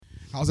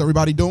How's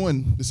everybody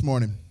doing this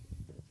morning?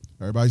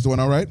 Everybody's doing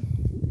all right?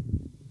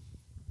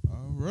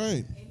 All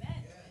right.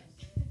 Amen.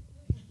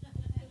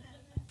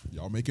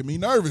 Y'all making me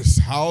nervous.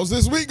 How's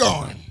this week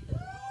going?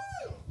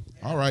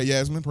 All right,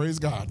 Yasmin, praise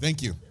God.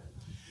 Thank you.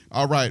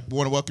 All right, we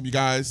want to welcome you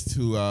guys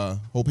to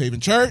Hope Haven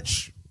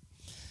Church.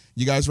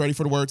 You guys ready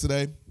for the word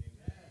today?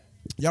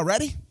 Y'all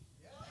ready?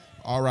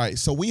 All right,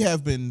 so we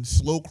have been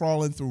slow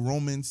crawling through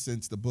Romans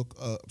since the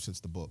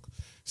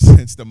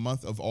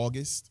month of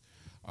August.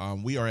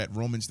 We are at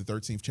Romans, the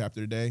 13th chapter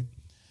today.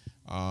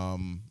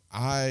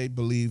 I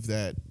believe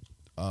that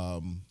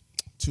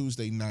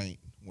Tuesday night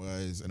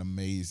was an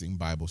amazing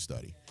Bible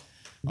study.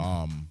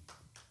 A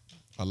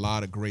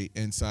lot of great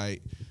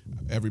insight.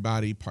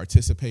 Everybody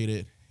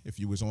participated. If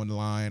you was on the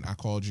line, I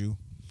called you.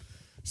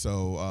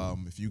 So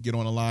if you get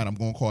on the line, I'm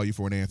going to call you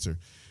for an answer.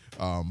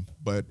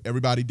 But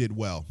everybody did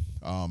well.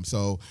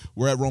 So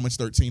we're at Romans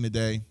 13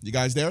 today. You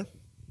guys there?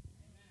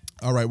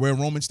 All right, we're in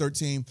Romans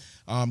 13.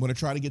 I'm going to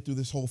try to get through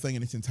this whole thing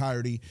in its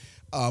entirety.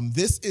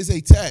 This is a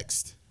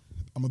text,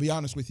 I'm going to be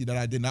honest with you, that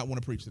I did not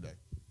want to preach today.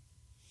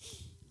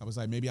 I was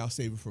like, maybe I'll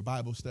save it for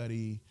Bible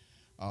study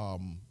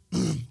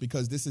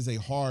because this is a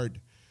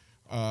hard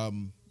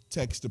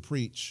text to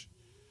preach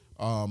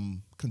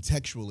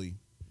contextually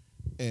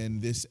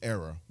in this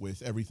era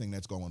with everything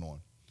that's going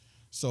on.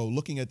 So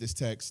looking at this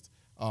text,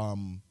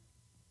 I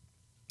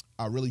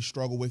really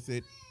struggle with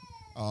it.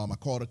 I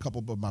called a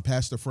couple of my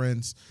pastor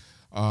friends.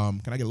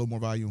 Can I get a little more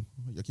volume?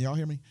 Can y'all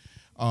hear me?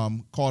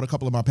 Called a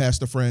couple of my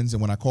pastor friends,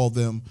 and when I called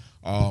them,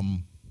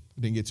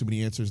 didn't get too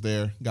many answers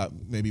there. Got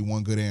maybe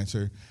one good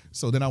answer.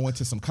 So then I went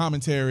to some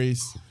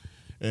commentaries,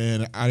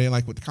 and I didn't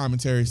like what the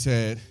commentary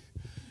said.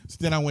 So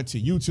then I went to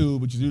YouTube,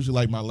 which is usually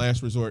like my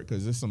last resort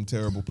because there's some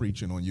terrible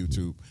preaching on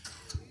YouTube.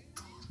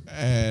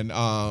 And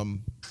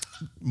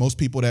most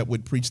people that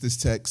would preach this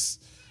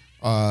text,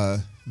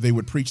 they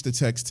would preach the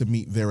text to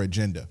meet their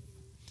agenda.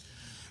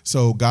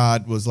 So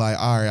God was like,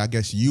 all right, I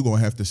guess you're going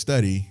to have to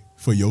study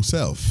for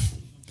yourself.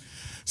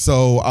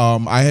 So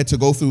I had to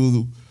go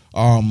through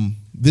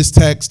this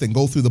text and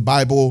go through the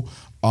Bible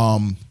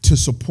to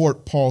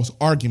support Paul's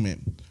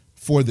argument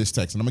for this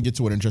text. And I'm going to get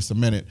to it in just a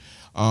minute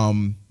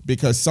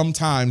because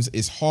sometimes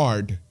it's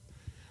hard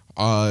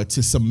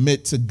to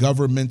submit to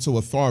governmental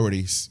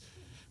authorities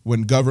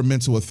when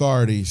governmental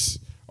authorities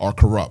are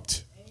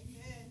corrupt.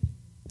 Amen.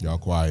 Y'all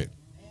quiet.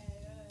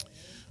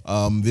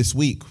 This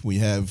week we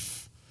have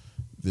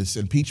this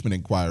impeachment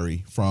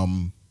inquiry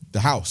from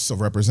the House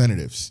of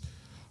Representatives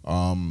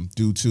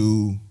due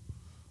to,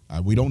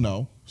 we don't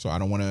know, so I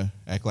don't want to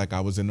act like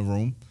I was in the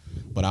room,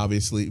 but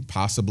obviously,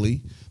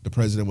 possibly, the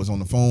president was on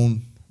the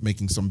phone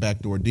making some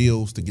backdoor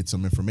deals to get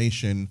some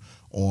information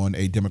on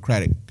a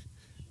Democratic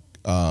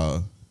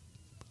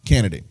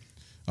candidate,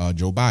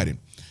 Joe Biden.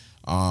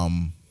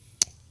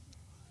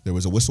 There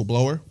was a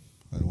whistleblower,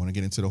 I don't want to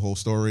get into the whole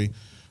story,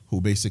 who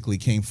basically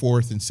came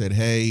forth and said,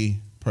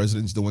 hey,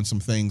 president's doing some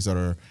things that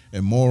are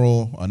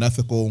immoral,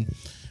 unethical,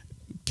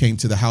 came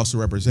to the House of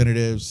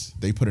Representatives.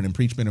 They put an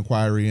impeachment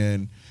inquiry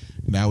in.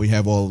 Now we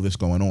have all of this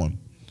going on.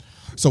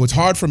 So it's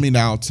hard for me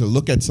now to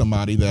look at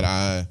somebody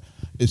that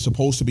is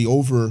supposed to be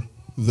over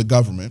the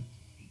government,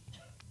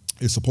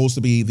 is supposed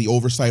to be the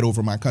oversight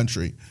over my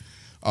country,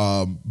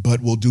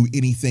 but will do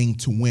anything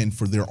to win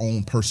for their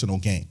own personal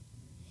gain.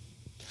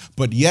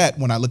 But yet,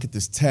 when I look at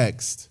this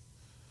text,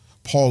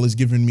 Paul is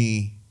giving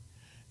me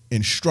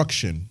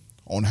instruction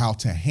on how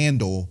to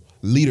handle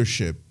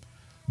leadership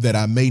that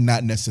I may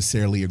not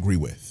necessarily agree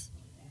with.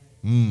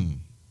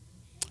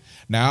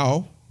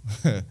 Now,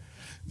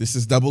 this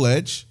is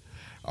double-edged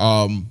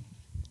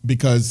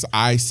because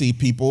I see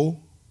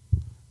people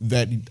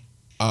that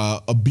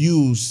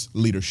abuse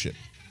leadership.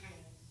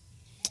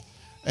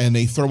 And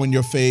they throw in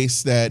your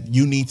face that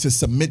you need to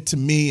submit to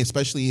me,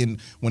 especially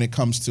when it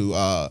comes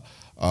to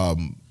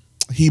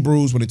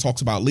Hebrews, when it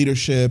talks about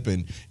leadership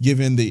and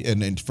giving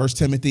in 1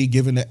 Timothy,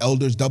 giving the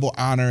elders double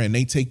honor, and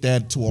they take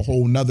that to a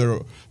whole nother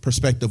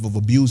perspective of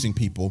abusing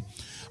people.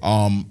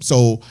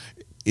 So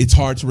it's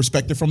hard to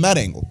respect it from that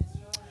angle.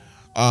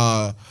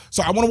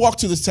 So I want to walk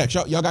through this text.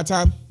 Y'all got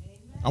time?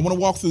 I want to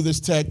walk through this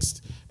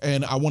text,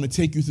 and I want to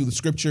take you through the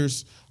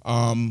scriptures.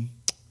 I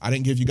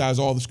didn't give you guys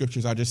all the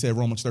scriptures. I just said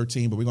Romans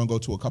 13, but we're going to go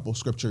to a couple of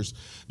scriptures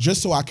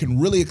just so I can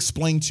really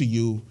explain to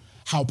you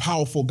how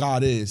powerful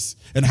God is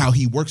and how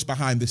he works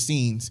behind the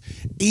scenes,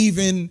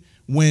 even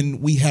when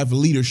we have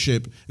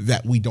leadership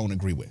that we don't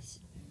agree with.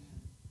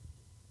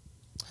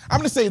 I'm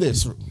going to say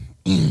this.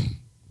 I'm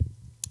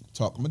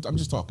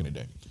just talking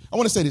today. I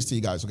want to say this to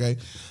you guys, okay?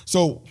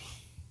 So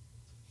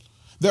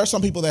there are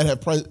some people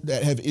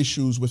that have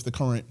issues with the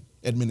current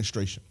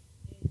administration.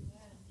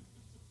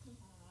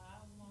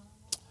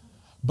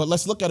 But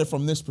let's look at it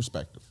from this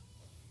perspective.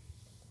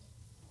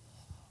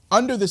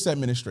 Under this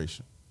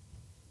administration,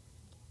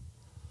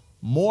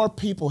 more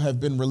people have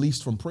been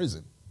released from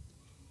prison.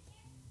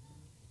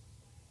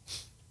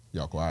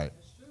 Y'all quiet.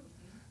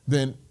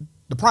 Than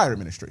the prior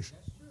administration.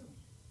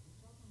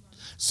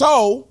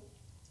 So,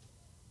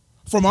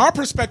 from our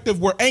perspective,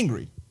 we're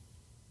angry.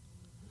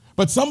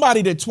 But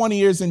somebody did 20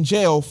 years in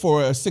jail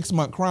for a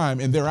 6-month crime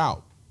and they're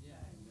out.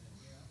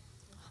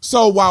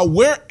 So while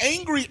we're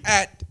angry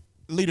at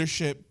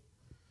leadership,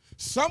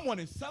 someone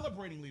is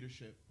celebrating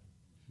leadership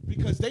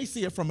because they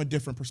see it from a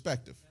different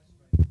perspective.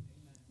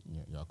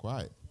 Yeah, y'all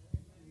quiet.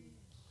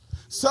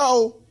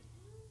 So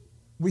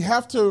we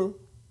have to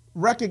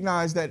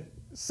recognize that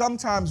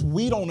sometimes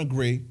we don't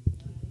agree,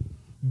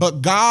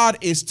 but God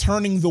is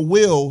turning the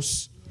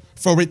wheels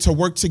for it to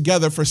work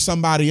together for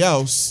somebody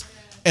else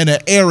in an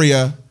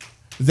area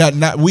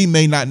that we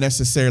may not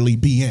necessarily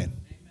be in.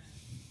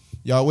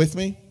 Y'all with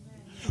me?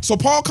 So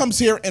Paul comes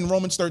here in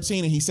Romans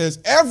 13 and he says,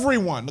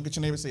 everyone, look at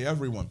your neighbor and say,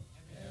 everyone.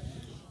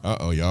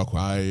 Uh-oh, y'all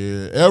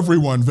quiet.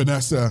 Everyone,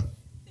 Vanessa.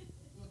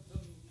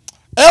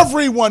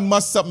 Everyone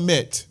must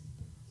submit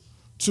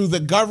to the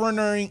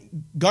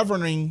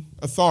governing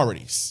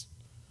authorities,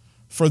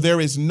 for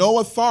there is no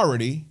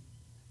authority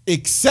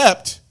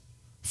except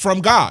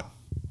from God.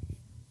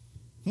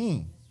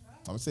 I'm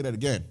going to say that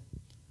again.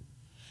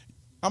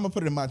 I'm going to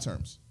put it in my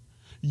terms.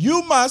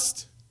 You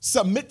must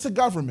submit to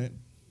government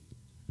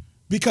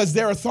because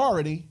their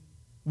authority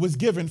was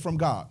given from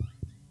God.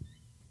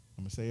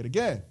 I'm going to say it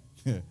again.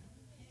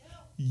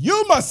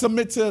 You must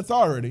submit to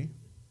authority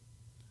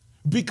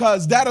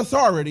because that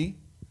authority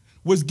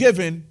was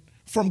given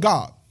from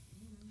God,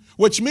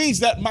 which means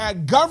that my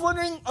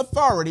governing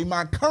authority,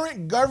 my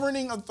current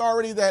governing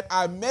authority that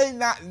I may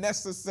not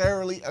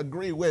necessarily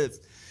agree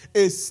with,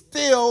 is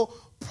still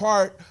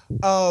part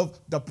of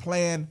the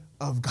plan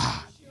of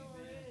God.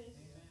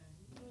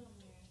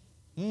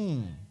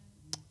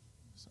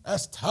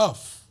 That's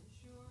tough.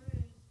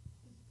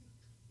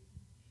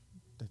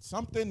 That's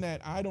something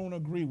that I don't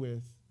agree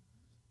with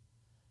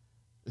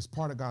is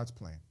part of God's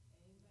plan.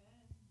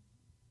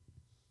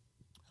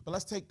 But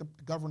let's take the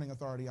governing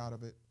authority out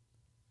of it.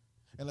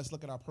 And let's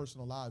look at our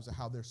personal lives and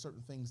how there's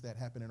certain things that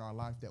happen in our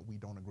life that we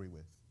don't agree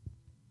with.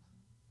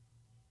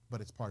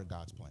 But it's part of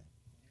God's plan.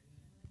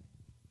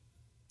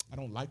 I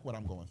don't like what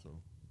I'm going through.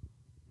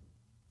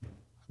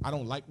 I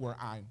don't like where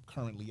I'm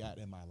currently at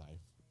in my life,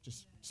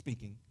 just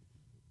speaking.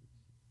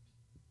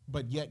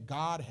 But yet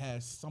God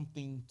has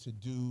something to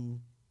do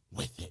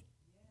with it.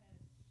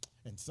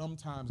 And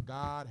sometimes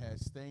God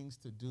has things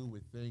to do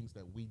with things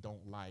that we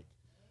don't like,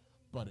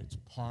 but it's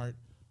part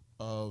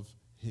of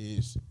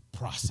his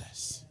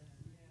process.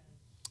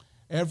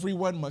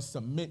 Everyone must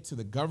submit to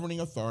the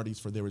governing authorities,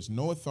 for there is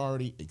no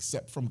authority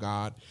except from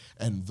God,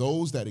 and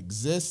those that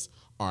exist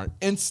are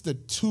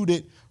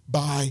instituted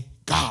by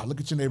God. Look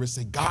at your neighbor and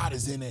say, God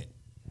is in it.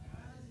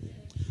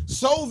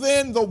 So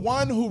then the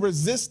one who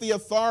resists the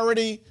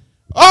authority,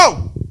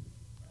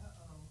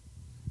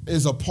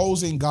 is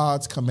opposing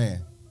God's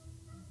command.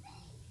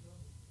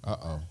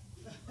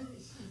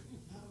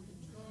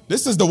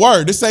 This is the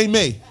word. This ain't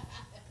me.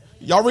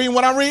 Y'all reading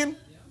what I'm reading?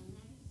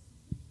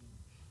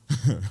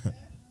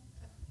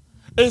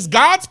 It's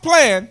God's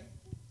plan.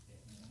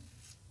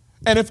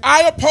 And if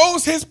I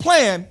oppose his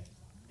plan,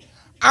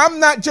 I'm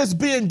not just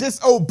being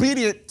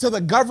disobedient to the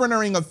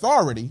governing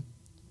authority,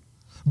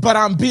 but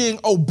I'm being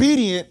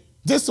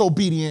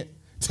disobedient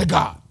to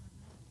God.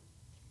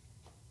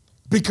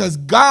 Because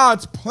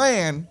God's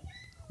plan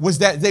was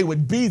that they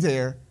would be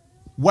there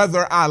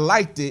whether I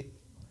liked it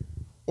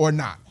or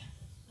not.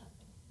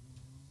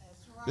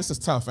 Right. This is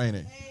tough, ain't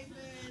it?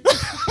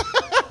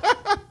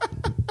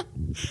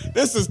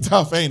 This is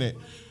tough, ain't it?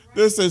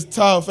 This is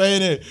tough,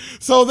 ain't it?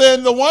 So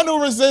then the one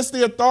who resists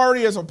the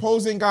authority is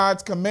opposing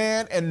God's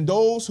command, and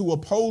those who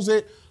oppose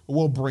it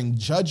will bring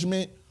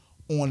judgment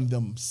on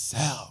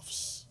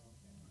themselves.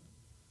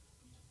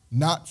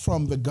 Not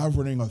from the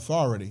governing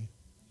authority,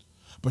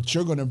 but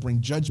you're going to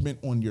bring judgment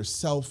on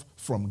yourself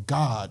from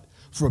God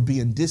for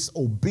being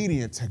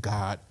disobedient to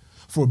God,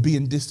 for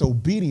being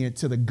disobedient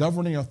to the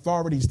governing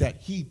authorities that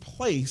he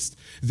placed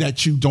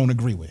that you don't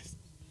agree with.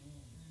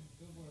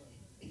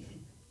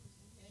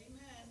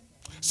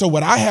 So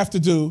what I have to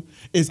do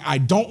is I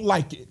don't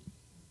like it.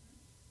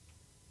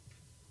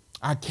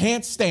 I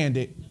can't stand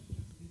it.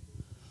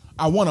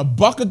 I want to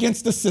buck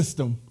against the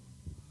system,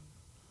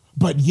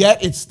 but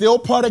yet it's still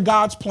part of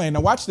God's plan.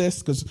 Now watch this,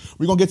 because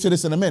we're going to get to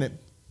this in a minute.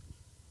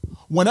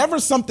 Whenever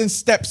something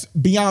steps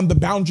beyond the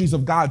boundaries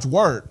of God's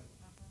word,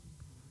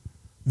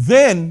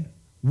 then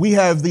we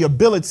have the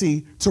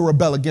ability to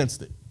rebel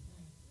against it.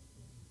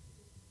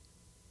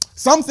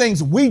 Some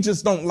things we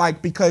just don't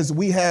like because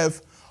we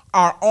have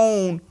our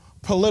own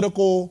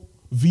political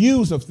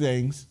views of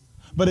things,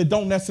 but it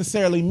don't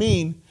necessarily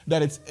mean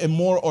that it's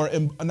immoral or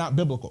not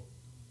biblical.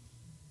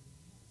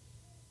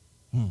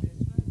 I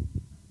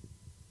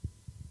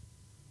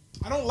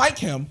don't like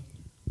him,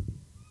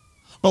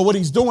 but what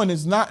he's doing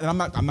is not, and I'm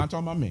not talking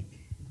about me.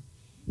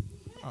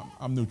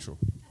 I'm neutral.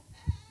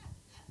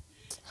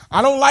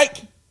 I don't like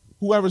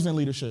whoever's in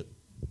leadership.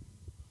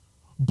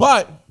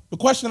 But the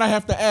question I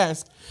have to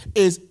ask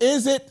is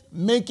it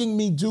making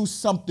me do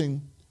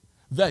something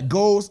that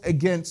goes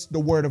against the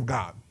word of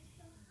God?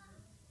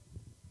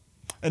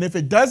 And if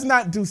it does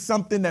not do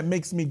something that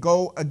makes me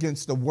go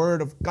against the word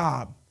of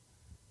God,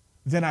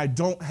 then I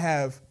don't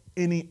have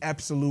any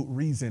absolute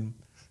reason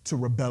to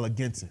rebel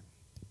against it.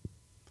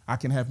 I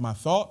can have my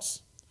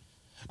thoughts.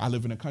 I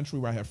live in a country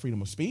where I have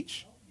freedom of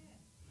speech.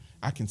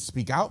 I can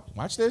speak out.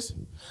 Watch this.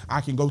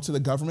 I can go to the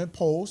government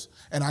polls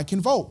and I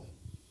can vote.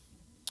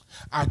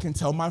 I can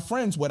tell my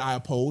friends what I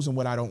oppose and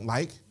what I don't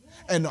like,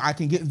 and I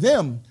can get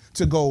them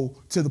to go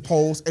to the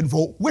polls and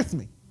vote with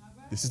me.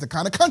 This is the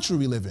kind of country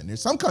we live in.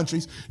 There's some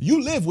countries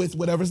you live with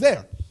whatever's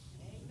there.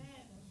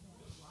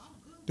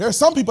 There are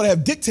some people that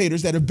have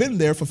dictators that have been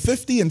there for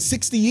 50 and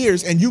 60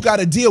 years, and you got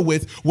to deal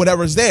with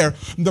whatever's there.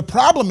 The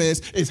problem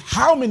is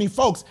how many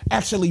folks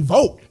actually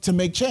vote to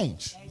make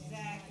change.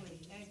 Exactly.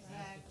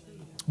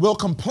 We'll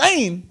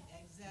complain,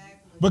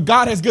 but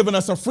God has given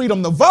us a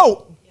freedom to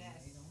vote,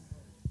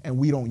 and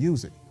we don't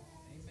use it.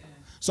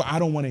 So I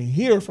don't want to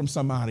hear from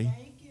somebody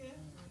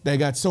that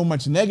got so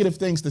much negative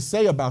things to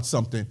say about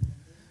something,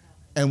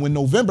 and when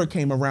November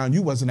came around,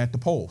 you wasn't at the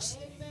polls.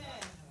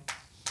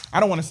 I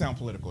don't want to sound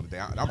political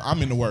today.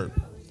 I'm in the Word.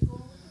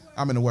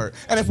 I'm in the Word.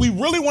 And if we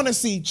really want to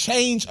see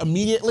change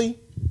immediately,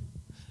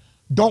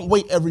 don't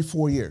wait every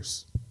 4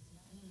 years.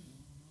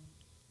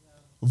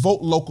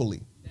 Vote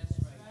locally.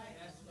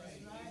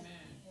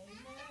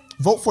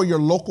 Vote for your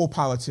local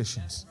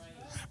politicians.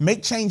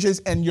 Make changes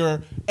in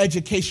your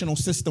educational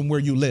system where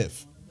you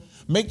live.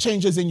 Make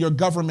changes in your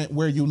government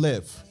where you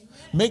live.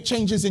 Make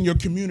changes in your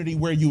community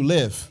where you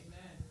live.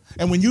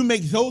 And when you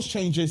make those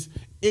changes,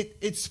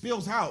 it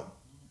spills out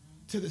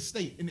to the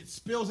state and it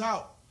spills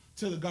out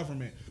to the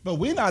government. But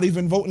we're not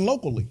even voting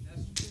locally.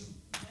 That's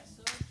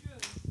so true.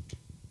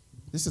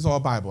 This is all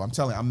Bible. I'm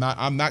telling you,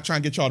 I'm not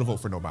trying to get y'all to vote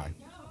for nobody.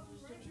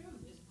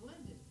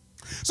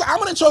 So I'm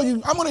going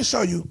to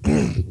show you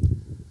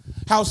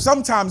how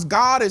sometimes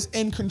God is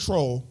in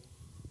control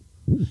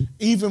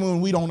even when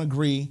we don't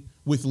agree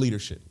with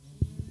leadership.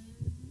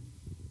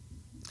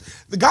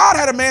 The God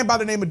had a man by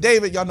the name of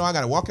David. Y'all know I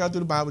got to walk out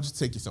through the Bible just to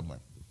take you somewhere.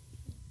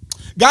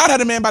 God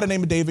had a man by the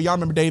name of David. Y'all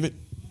remember David?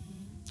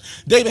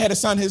 David had a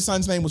son. His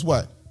son's name was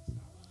what?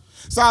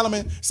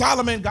 Solomon.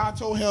 Solomon, God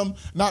told him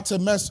not to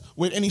mess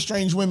with any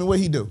strange women.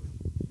 What'd he do?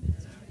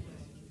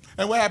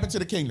 And what happened to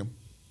the kingdom?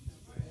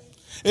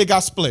 It got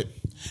split.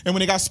 And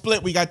when it got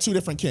split, we got two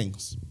different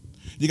kings.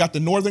 You got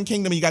the northern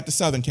kingdom and you got the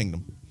southern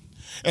kingdom.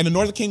 And the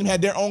northern kingdom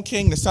had their own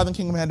king. The southern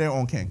kingdom had their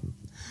own king.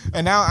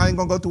 And now I ain't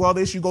going to go through all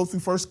this. You go through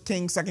 1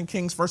 Kings, 2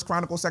 Kings, 1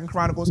 Chronicles, 2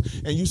 Chronicles,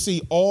 and you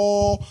see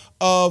all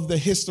of the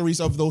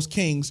histories of those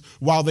kings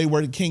while they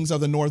were the kings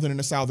of the northern and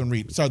the southern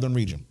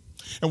region.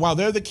 And while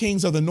they're the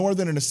kings of the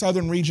northern and the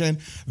southern region,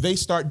 they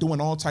start doing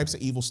all types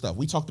of evil stuff.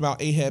 We talked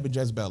about Ahab and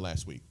Jezebel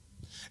last week.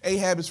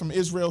 Ahab is from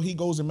Israel. He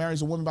goes and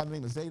marries a woman by the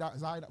name of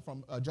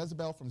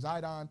Jezebel from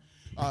Zidon.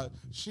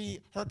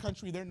 Her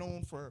country, they're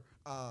known for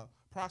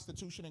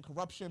prostitution and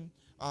corruption.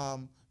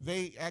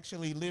 They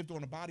actually lived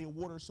on a body of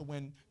water, so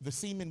when the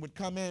seamen would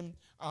come in,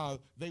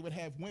 they would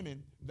have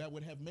women that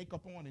would have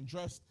makeup on and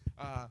dressed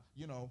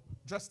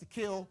to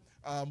kill,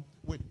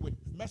 would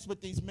mess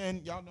with these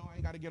men. Y'all know I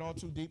ain't got to get all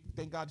too deep.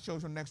 Thank God the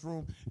children in the next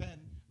room. And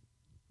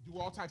do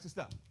all types of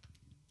stuff.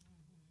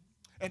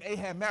 And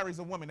Ahab marries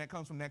a woman that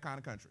comes from that kind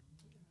of country.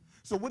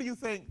 So what do you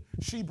think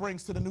she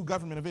brings to the new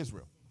government of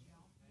Israel?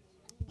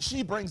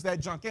 She brings that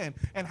junk in.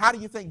 And how do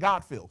you think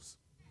God feels?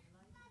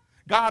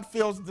 God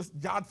feels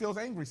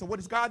angry. So what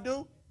does God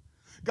do?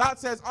 God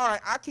says, all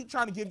right, I keep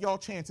trying to give y'all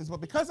chances, but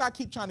because I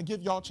keep trying to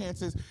give y'all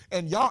chances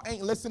and y'all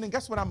ain't listening,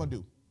 guess what I'm going to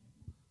do?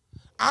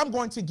 I'm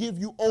going to give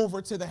you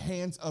over to the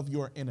hands of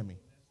your enemy.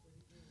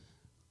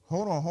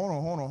 Hold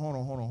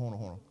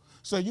on.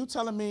 So you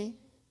telling me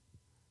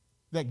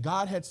that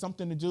God had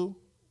something to do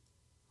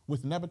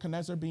with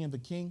Nebuchadnezzar being the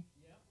king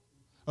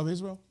of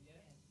Israel?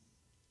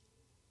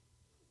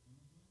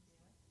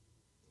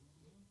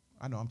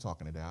 I know I'm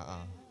talking today.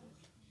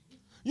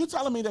 You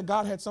telling me that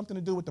God had something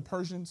to do with the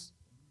Persians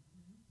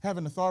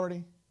having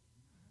authority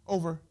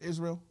over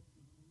Israel?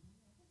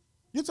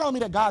 You telling me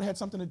that God had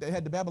something that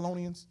had the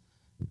Babylonians?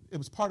 It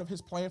was part of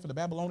his plan for the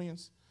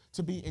Babylonians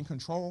to be in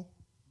control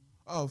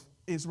of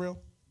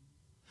Israel?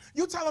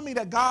 You telling me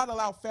that God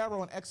allowed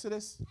Pharaoh in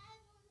Exodus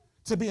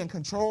to be in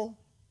control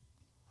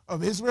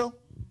of Israel?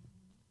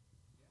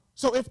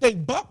 So if they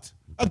bucked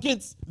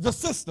against the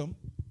system,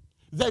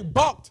 they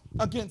bucked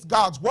against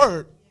God's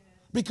word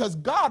because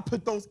God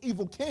put those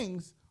evil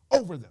kings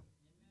over them.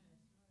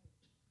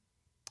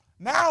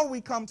 Now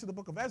we come to the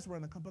book of Ezra.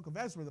 In the book of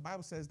Ezra, the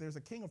Bible says there's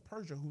a king of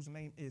Persia whose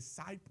name is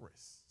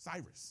Cyrus.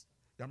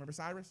 Y'all remember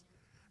Cyrus?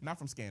 Not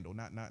from Scandal,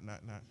 not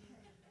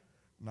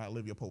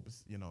Olivia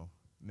Pope's,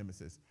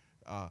 nemesis.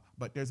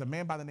 But there's a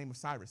man by the name of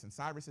Cyrus, and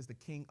Cyrus is the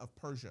king of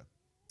Persia.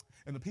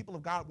 And the people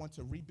of God want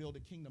to rebuild a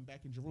kingdom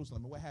back in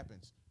Jerusalem. And what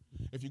happens?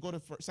 If you go to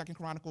 2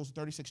 Chronicles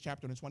 36th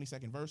chapter and the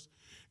 22nd verse,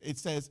 it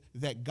says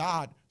that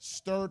God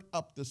stirred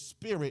up the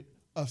spirit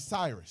of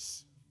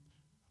Cyrus.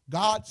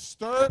 God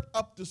stirred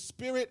up the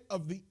spirit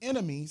of the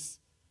enemies.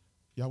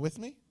 Y'all with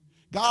me?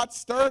 God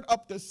stirred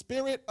up the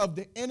spirit of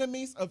the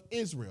enemies of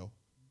Israel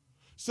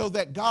so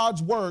that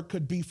God's word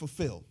could be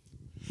fulfilled.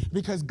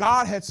 Because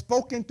God had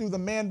spoken through the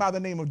man by the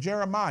name of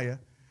Jeremiah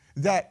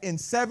that in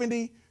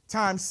 70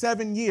 times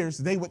 7 years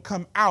they would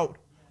come out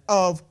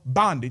of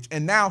bondage.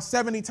 And now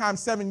 70 times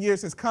 7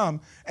 years has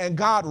come, and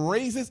God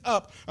raises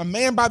up a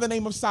man by the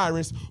name of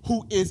Cyrus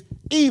who is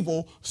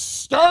evil,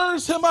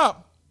 stirs him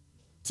up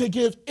to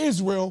give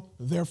Israel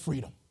their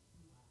freedom.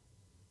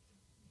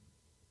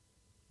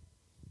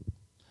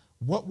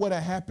 What would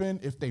have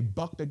happened if they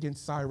bucked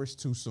against Cyrus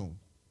too soon?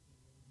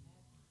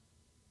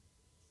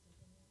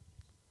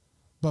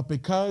 But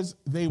because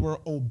they were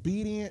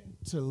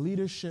obedient to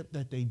leadership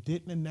that they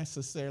didn't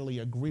necessarily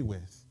agree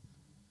with,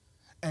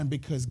 and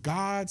because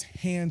God's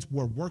hands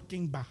were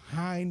working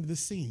behind the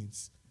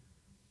scenes,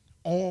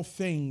 all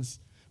things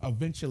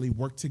eventually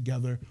work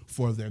together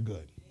for their good.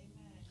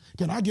 Amen.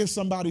 Can I give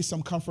somebody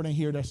some comfort in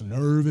here that's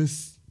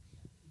nervous?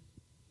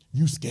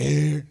 You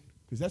scared?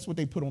 Because that's what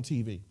they put on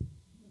TV.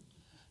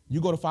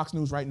 You go to Fox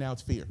News right now,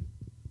 it's fear.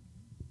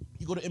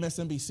 You go to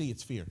MSNBC,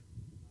 it's fear.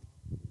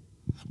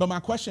 But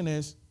my question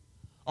is,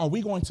 are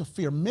we going to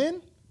fear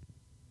men,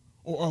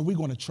 or are we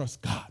going to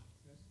trust God?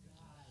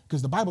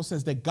 Because the Bible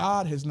says that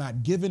God has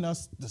not given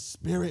us the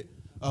spirit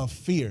of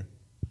fear.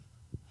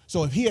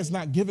 So if he has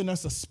not given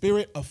us a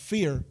spirit of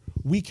fear,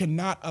 we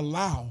cannot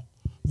allow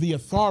the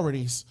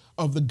authorities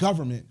of the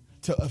government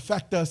to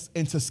affect us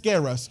and to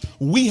scare us.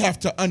 We have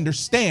to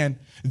understand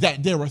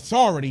that their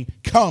authority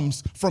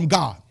comes from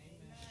God.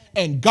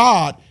 And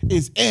God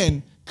is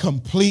in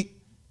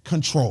complete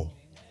control.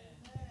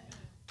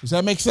 Does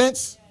that make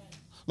sense?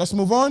 Let's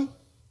move on.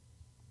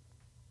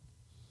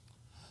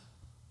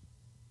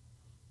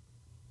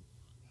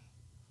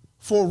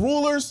 For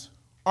rulers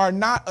are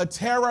not a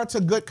terror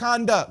to good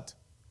conduct,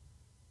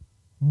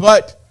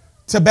 but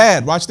to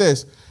bad. Watch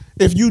this.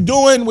 If you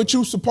doing what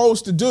you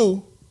supposed to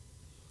do,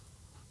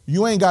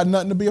 you ain't got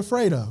nothing to be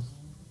afraid of.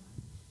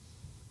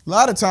 A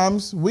lot of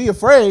times we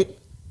afraid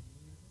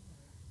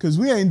because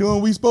we ain't doing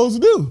what we supposed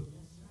to do.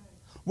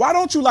 Why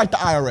don't you like the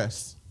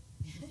IRS?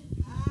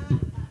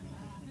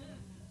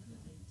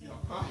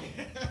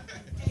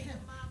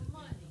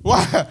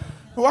 Why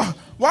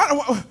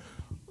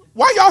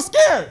y'all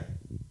scared?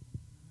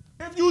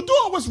 If you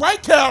doing what's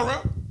right,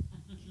 Kara,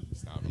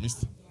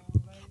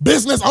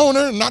 business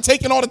owner, not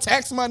taking all the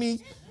tax money.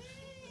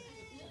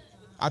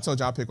 I told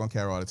you I pick on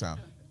Kara all the time.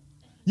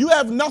 You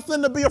have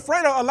nothing to be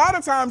afraid of. A lot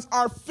of times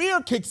our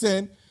fear kicks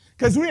in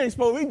because we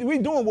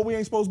doing what we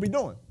ain't supposed to be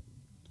doing.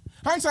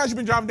 How many times you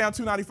been driving down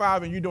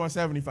 295 and you doing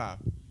 75?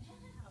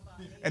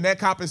 And that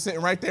cop is sitting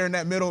right there in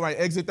that middle, right,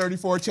 exit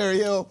 34, Cherry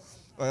Hill.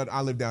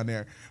 I live down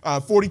there.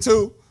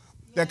 42.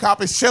 That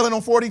cop is chilling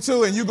on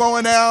 42 and you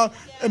going down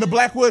in the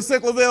Blackwood,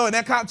 Sicklerville, and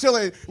that cop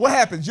chilling. What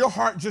happens? Your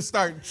heart just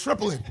starts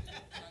tripling.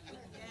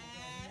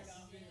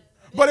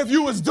 But if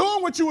you was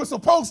doing what you were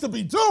supposed to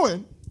be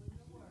doing,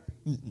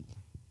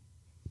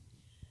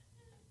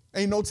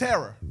 ain't no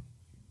terror.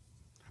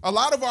 A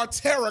lot of our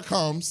terror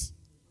comes,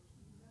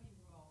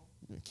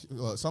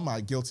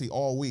 somebody guilty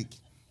all week.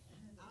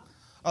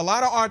 A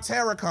lot of our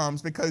terror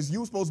comes because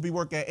you're supposed to be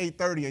working at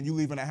 8:30 and you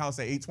leaving the house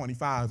at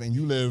 8:25 and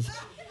you live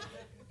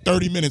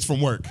 30 minutes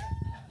from work.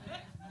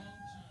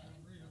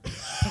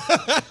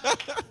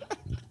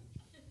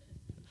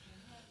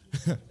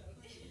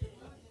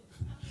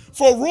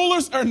 For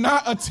rulers are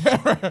not a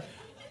terror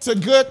to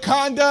good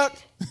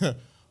conduct,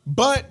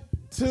 but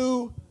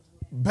to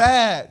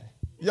bad.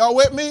 Y'all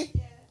with me?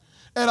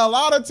 And a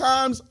lot of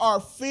times our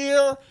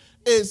fear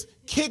is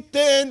kicked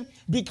in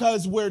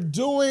because we're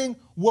doing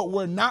what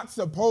we're not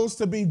supposed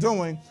to be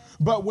doing.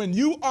 But when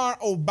you are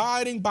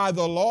abiding by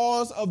the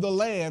laws of the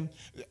land,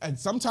 and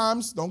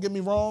sometimes, don't get me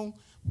wrong,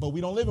 but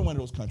we don't live in one of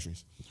those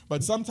countries.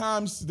 But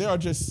sometimes there are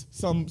just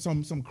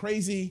some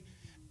crazy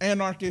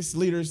anarchist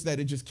leaders that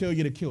it just kill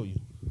you to kill you.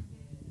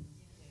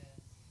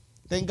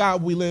 Thank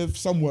God we live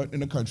somewhat in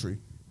the country.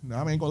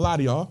 Now, I ain't gonna lie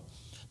to y'all.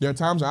 There are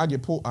times I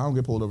get pulled. I don't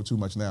get pulled over too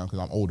much now because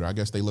I'm older. I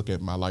guess they look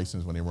at my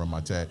license when they run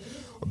my tag.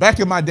 But back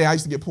in my day, I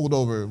used to get pulled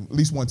over at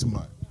least once a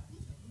month.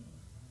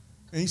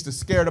 It used to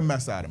scare the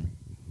mess out of me.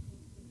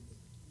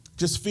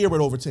 Just fear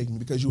would overtake me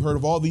because you heard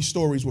of all these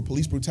stories with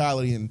police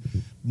brutality and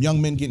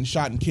young men getting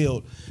shot and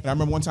killed. And I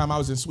remember one time I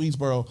was in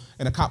Swedesboro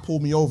and a cop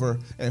pulled me over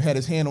and had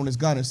his hand on his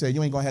gun and said,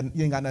 you ain't got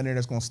nothing there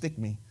that's gonna stick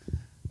me.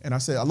 And I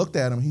looked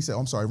at him. He said,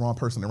 I'm sorry, wrong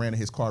person. And ran to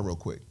his car real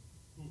quick.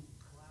 Wow.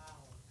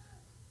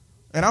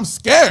 And I'm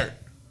scared.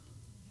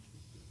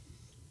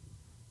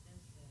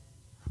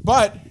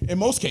 But in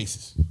most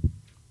cases,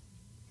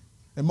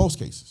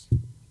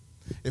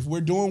 if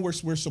we're doing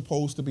what we're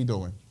supposed to be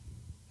doing,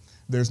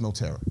 there's no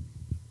terror.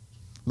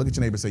 Look at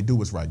your neighbor and say, do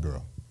what's right,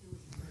 girl.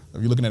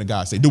 If you're looking at a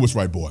guy, say, do what's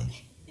right, boy.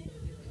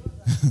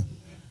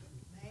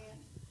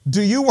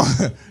 Do you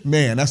want,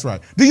 man, that's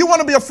right. Do you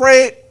want to be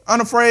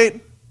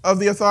unafraid of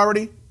the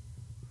authority?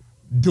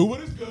 Do what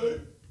is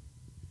good,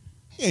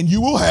 and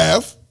you will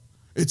have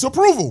its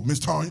approval. Miss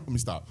Tanya, let me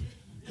stop.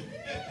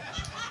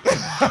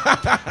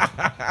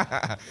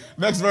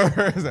 Next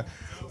verse.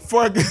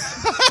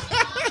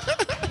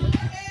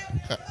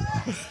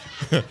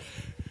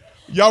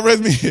 Y'all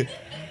read me.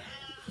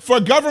 For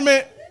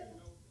government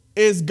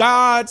is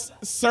God's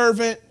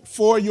servant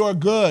for your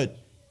good.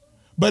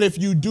 But if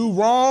you do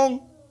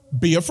wrong,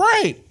 be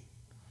afraid.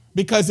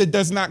 because it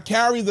does not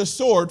carry the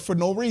sword for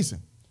no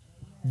reason.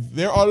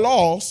 There are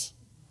laws,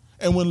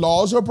 and when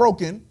laws are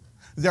broken,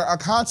 there are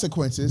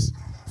consequences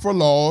for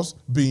laws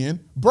being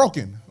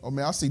broken. Oh,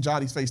 man, I see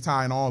Johnny's face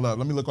tying all up.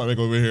 Let me look back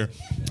over here.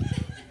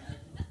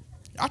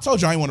 I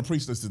told you I didn't want to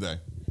preach this today.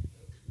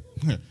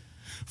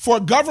 For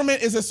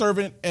government is a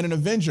servant and an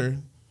avenger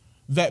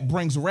that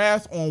brings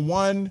wrath on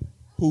one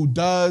who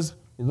does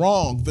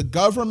wrong. The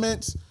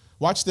government,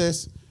 watch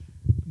this,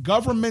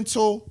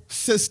 governmental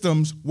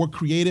systems were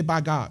created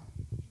by God.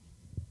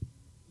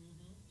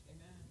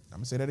 I'm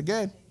going to say that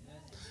again.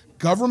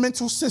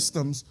 Governmental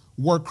systems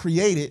were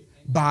created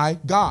by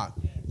God.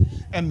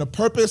 And the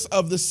purpose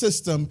of the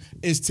system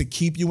is to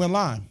keep you in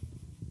line.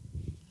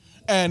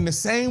 And the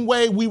same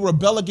way we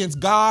rebel against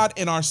God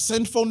in our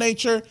sinful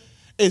nature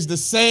is the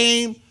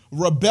same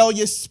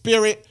rebellious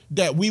spirit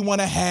that we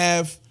want to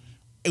have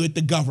with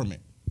the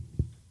government.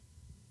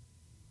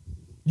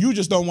 You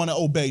just don't want to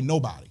obey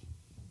nobody.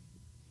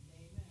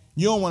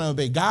 You don't want to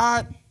obey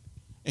God,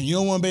 and you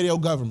don't want to obey your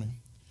government.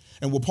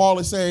 And what Paul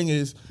is saying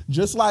is,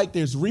 just like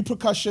there's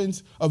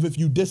repercussions of if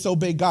you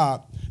disobey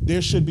God,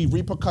 there should be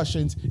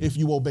repercussions if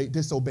you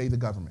disobey the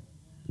government.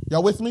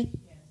 Y'all with me?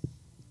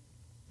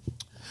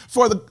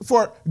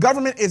 For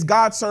government is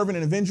God's servant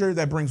and avenger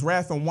that brings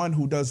wrath on one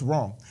who does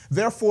wrong.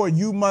 Therefore,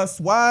 you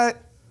must what?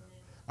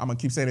 I'm going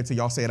to keep saying it till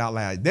y'all say it out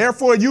loud.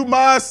 Therefore, you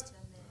must.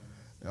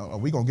 Oh,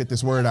 we're going to get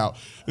this word out.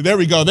 There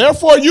we go.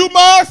 Therefore, you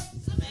must.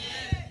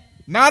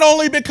 Not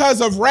only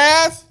because of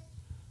wrath,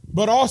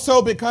 but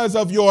also because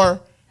of your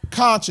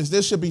conscience.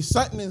 There should be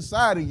something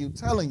inside of you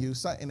telling you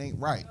something ain't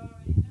right.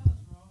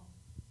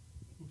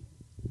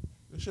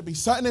 There should be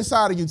something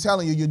inside of you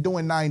telling you you're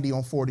doing 90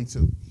 on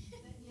 42.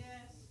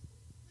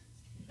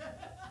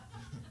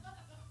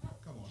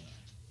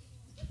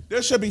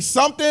 There should be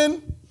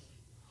something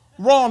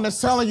wrong that's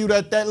telling you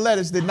that that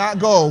lettuce did not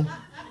go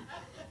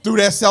through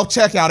that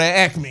self-checkout at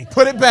Acme.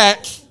 Put it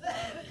back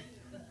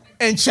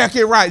and check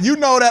it right. You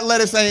know that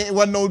lettuce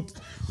wasn't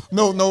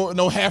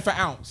no half an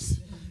ounce.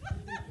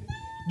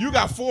 You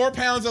got 4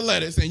 pounds of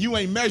lettuce and you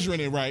ain't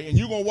measuring it right, and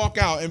you're going to walk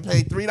out and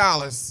pay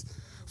 $3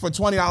 for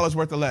 $20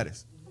 worth of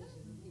lettuce.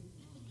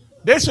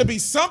 There should be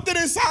something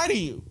inside of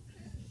you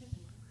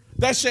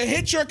that should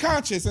hit your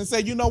conscience and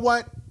say, you know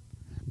what?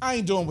 I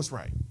ain't doing what's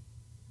right.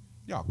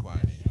 Y'all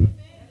quiet.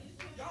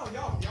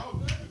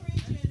 Y'all.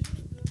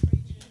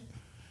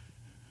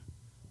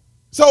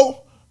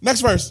 So, next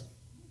verse.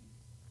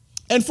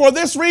 And for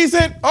this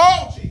reason,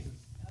 oh, Jesus.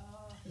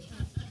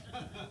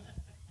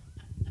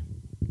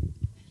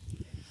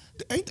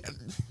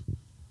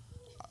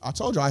 I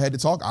told you I had to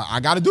talk.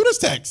 I got to do this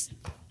text.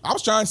 I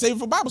was trying to save it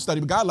for Bible study,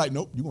 but God like,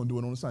 nope, you're going to do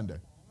it on a Sunday.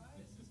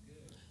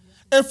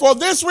 And for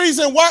this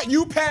reason, what?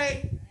 You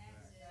pay.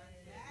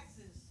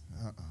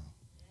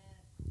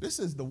 This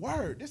is the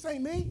word. This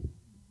ain't me.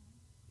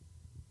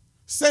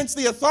 Since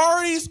the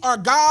authorities are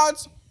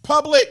God's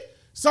public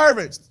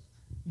servants,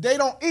 they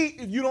don't eat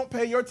if you don't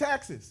pay your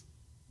taxes.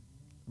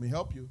 Let me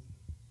help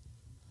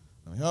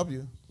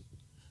you.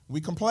 We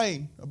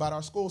complain about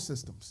our school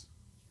systems.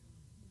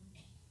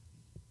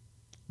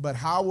 But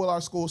how will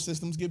our school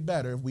systems get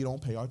better if we don't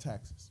pay our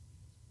taxes?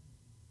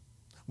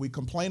 We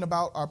complain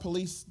about our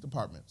police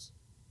departments.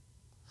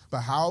 But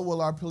how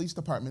will our police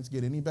departments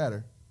get any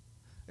better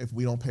if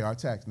we don't pay our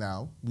tax?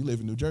 Now, we live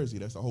in New Jersey.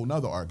 That's a whole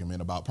nother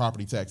argument about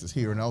property taxes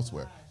here and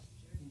elsewhere.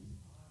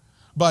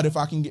 But if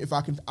I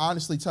can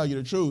honestly tell you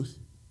the truth,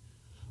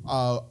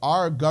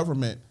 our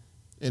government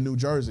in New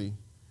Jersey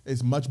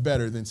is much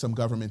better than some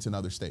governments in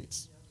other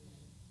states.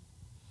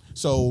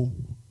 So,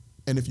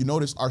 and if you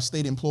notice, our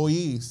state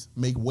employees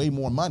make way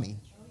more money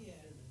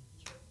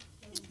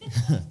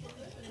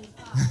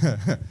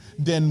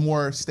than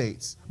more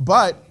states.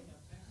 But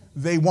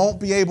they won't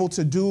be able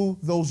to do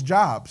those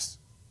jobs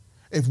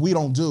if we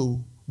don't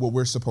do what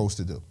we're supposed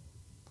to do.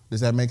 Does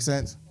that make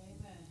sense?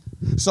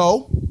 Amen.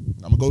 So,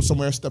 I'm going to go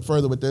somewhere a step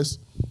further with this.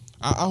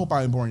 I hope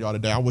I ain't boring y'all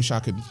today. I wish I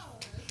could.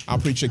 I'll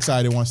preach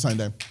excited one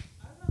Sunday.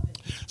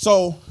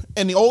 So,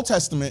 in the Old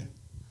Testament,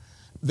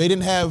 they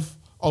didn't have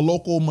a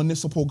local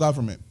municipal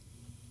government.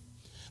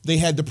 They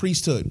had the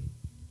priesthood.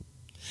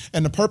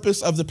 And the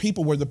purpose of the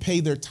people were to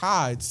pay their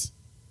tithes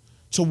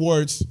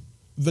towards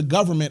the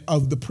government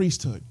of the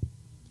priesthood.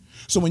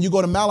 So when you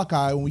go to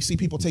Malachi, when we see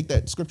people take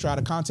that scripture out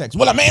of context,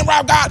 will a man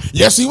rob God?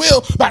 Yes, he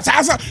will.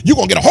 You're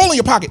going to get a hole in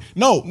your pocket.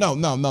 No.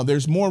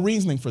 There's more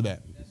reasoning for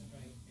that.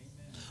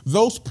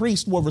 Those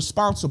priests were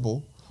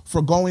responsible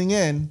for going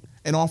in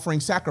and offering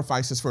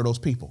sacrifices for those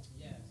people.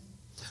 Yes.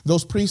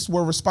 Those priests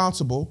were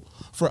responsible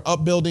for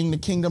upbuilding the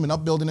kingdom and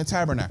upbuilding the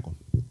tabernacle.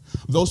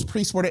 Those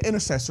priests were the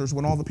intercessors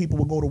when all the people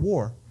would go to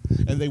war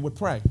and they would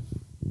pray.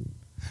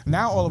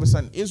 Now, all of a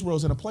sudden,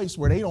 Israel's in a place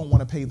where they don't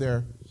want to pay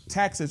their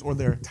taxes or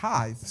their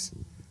tithes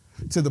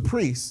to the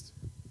priest.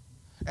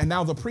 And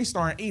now the priests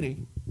aren't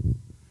eating.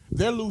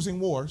 They're losing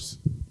wars.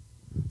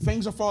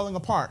 Things are falling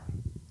apart.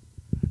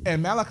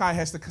 And Malachi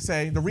has to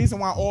say, the reason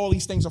why all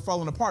these things are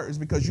falling apart is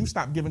because you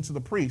stopped giving to the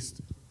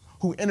priest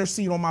who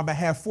intercede on my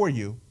behalf for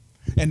you.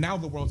 And now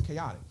the world's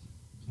chaotic.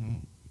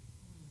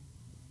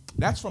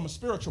 That's from a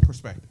spiritual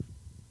perspective.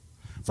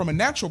 from a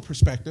natural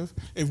perspective,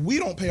 if we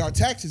don't pay our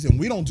taxes and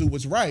we don't do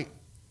what's right,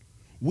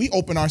 we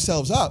open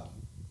ourselves up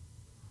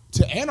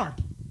to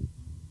anarchy.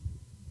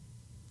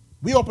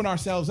 We open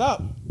ourselves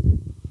up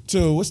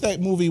to, what's that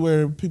movie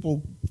where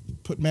people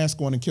put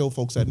masks on and kill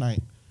folks at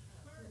night?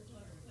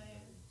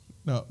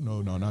 No,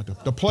 not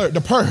the Purge.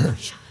 The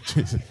Purge.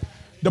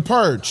 The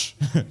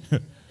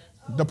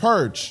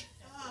Purge.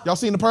 Y'all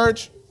seen The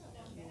Purge?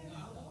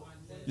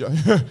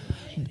 Yeah.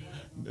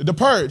 The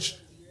Purge.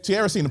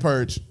 Tiara seen The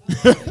Purge.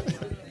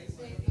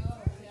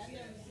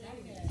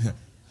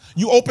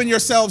 You open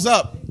yourselves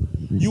up.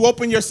 You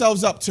open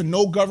yourselves up to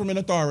no government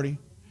authority,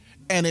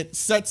 and it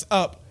sets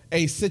up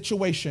a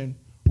situation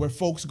where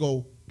folks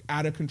go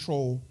out of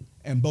control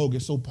and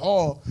bogus. So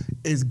Paul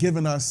is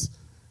giving us,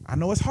 I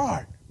know it's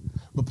hard,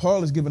 but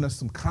Paul is giving us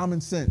some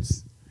common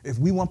sense. If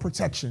we want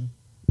protection,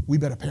 we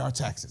better pay our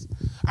taxes.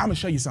 I'm going to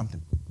show you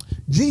something.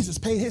 Jesus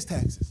paid his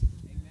taxes.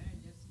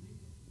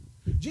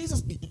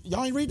 Jesus,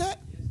 y'all ain't read that?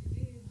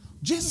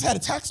 Jesus had a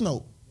tax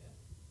note,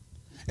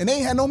 and they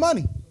ain't had no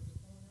money.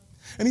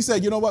 And he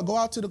said, you know what, go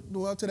out to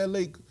that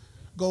lake,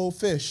 go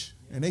fish.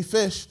 And they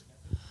fished,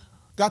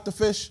 got the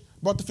fish,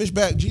 brought the fish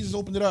back. Jesus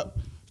opened it up,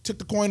 took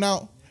the coin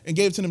out, and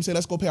gave it to them and said,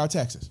 let's go pay our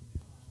taxes.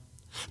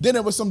 Then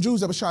there was some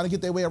Jews that was trying to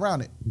get their way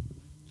around it.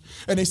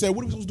 And they said,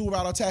 what are we supposed to do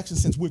about our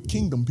taxes since we're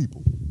kingdom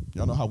people?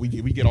 Y'all know how we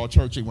get all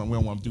churchy when we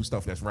don't want to do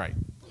stuff that's right.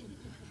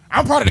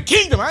 I'm part of the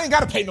kingdom. I ain't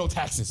got to pay no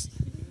taxes.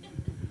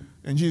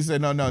 And Jesus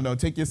said, no.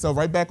 Take yourself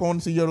right back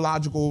onto your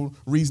logical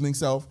reasoning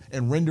self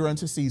and render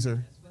unto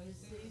Caesar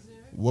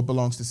what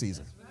belongs to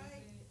Caesar. That's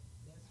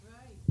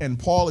right. And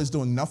Paul is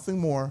doing nothing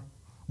more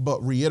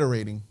but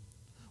reiterating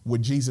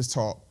what Jesus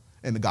taught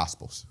in the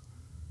Gospels.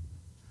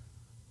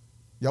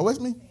 Y'all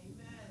with me?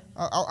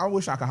 I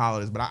wish I could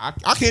holler this, but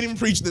I can't even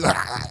preach this.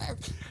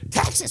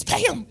 Taxes,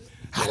 pay them.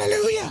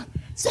 Hallelujah.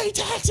 Say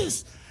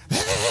taxes.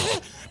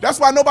 That's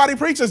why nobody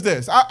preaches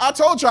this. I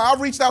told you, I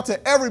reached out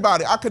to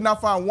everybody. I could not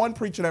find one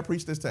preacher that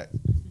preached this text.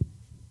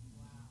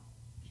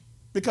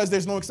 Because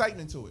there's no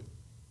excitement to it.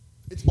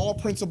 It's all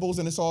principles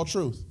and it's all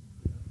truth.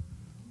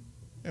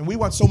 And we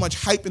want so much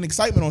hype and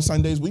excitement on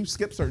Sundays, we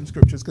skip certain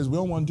scriptures because we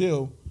don't want to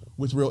deal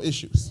with real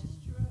issues.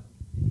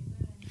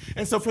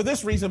 And so for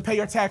this reason, pay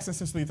your taxes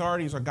since the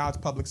authorities are God's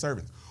public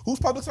servants. Who's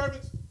public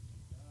servants?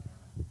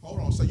 Hold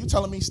on. So you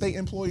telling me state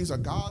employees are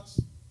God's?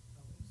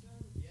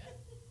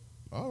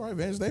 All right,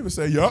 Vance Davis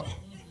said, yup.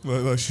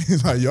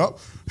 She's like, yup.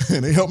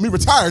 And they helped me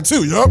retire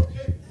too, yup.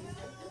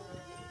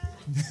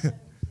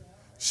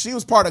 She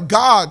was part of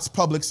God's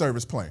public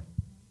service plan.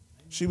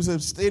 She was a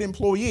state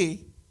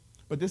employee,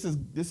 but this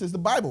is the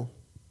Bible.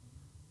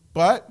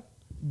 But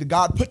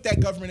God put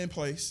that government in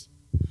place,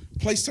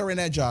 placed her in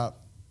that job,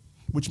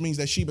 which means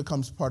that she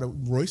becomes part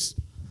of Royce,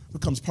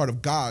 becomes part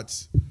of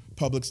God's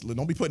public.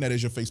 Don't be putting that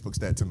as your Facebook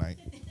stat tonight.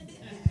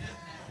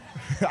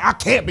 I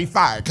can't be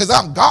fired because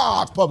I'm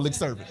God's public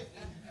servant.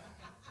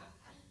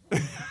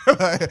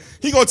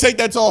 He gonna take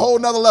that to a whole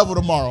nother level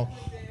tomorrow.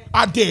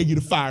 I dare you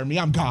to fire me.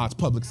 I'm God's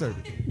public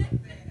servant.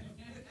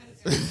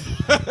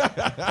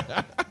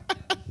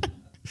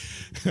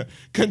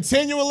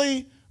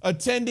 Continually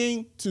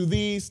attending to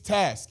these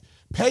tasks.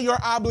 Pay your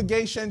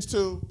obligations to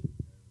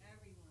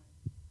everyone.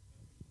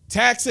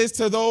 Taxes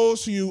to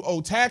those who you owe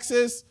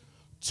taxes.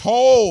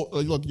 Toll.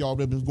 Look, y'all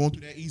have been going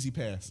through that easy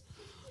pass.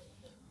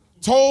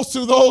 Tolls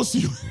to those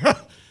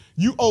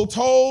you owe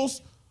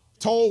tolls.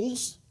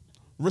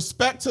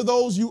 Respect to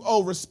those you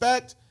owe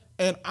respect.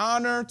 And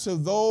honor to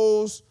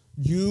those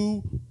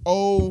you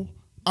owe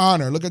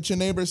honor. Look at your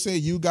neighbor and say,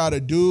 you got to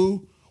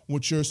do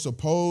what you're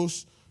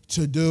supposed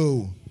to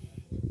do.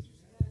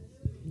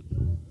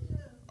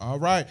 All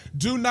right.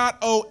 Do not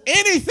owe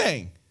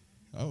anything.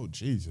 Oh,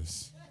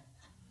 Jesus.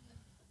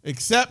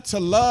 Except to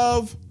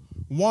love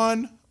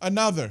one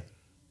another.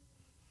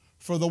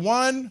 For the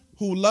one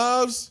who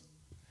loves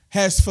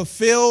has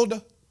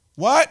fulfilled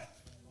what?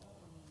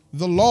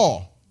 The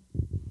law.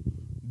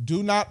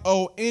 Do not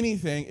owe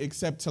anything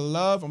except to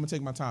love. I'm going to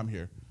take my time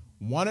here.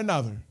 One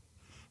another.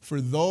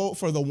 For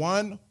the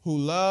one who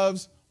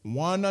loves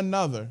one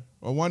another,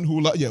 or one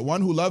who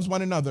loves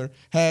one another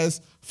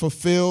has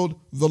fulfilled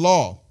the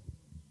law.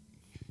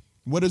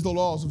 What is the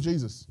laws of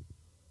Jesus?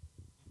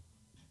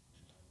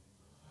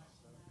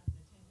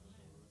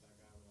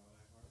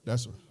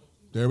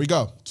 There we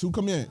go. 2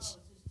 commandments.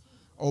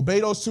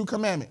 Obey those 2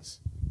 commandments.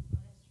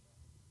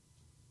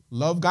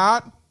 Love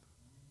God.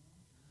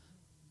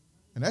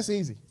 And that's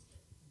easy.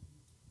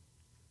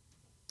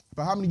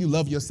 But how many of you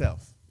love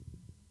yourself?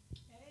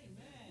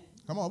 Amen.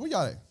 Come on, where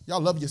y'all at? Y'all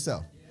love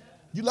yourself. Yeah.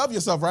 You love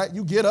yourself, right?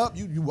 You get up,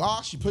 you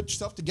wash, you put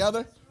yourself together.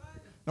 Right.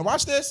 Now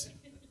watch this.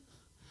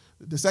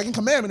 The 2nd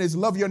commandment is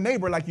love your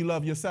neighbor like you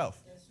love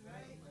yourself. That's right.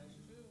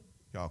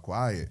 Y'all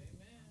quiet.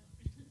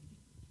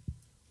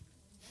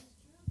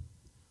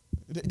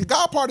 The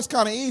God part is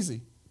kind of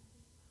easy.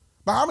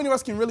 But how many of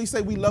us can really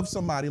say we love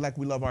somebody like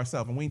we love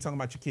ourselves? And we ain't talking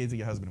about your kids or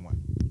your husband and wife.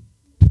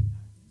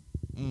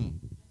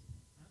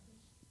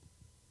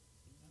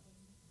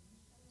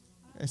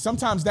 And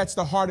sometimes that's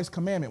the hardest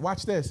commandment.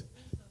 Watch this.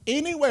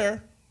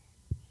 Anywhere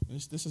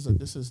This is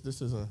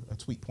a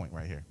tweet point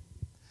right here.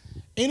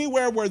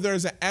 Anywhere where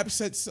there's an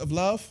absence of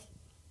love,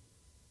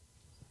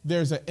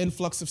 there's an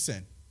influx of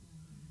sin.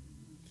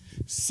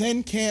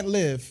 Sin can't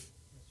live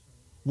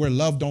where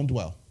love don't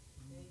dwell.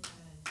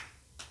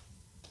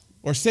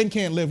 Or sin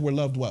can't live where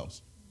love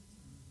dwells.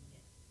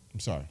 I'm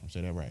sorry, I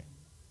said that right.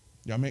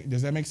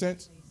 Does that make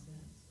sense?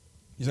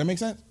 Does that make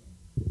sense?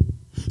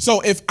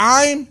 So if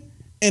I'm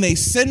in a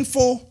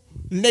sinful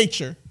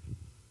nature,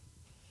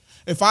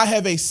 if I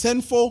have a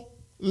sinful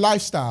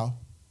lifestyle,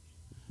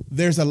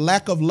 there's a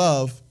lack of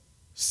love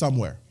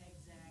somewhere.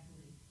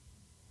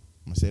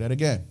 I'm going to say that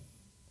again.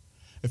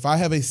 If I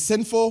have a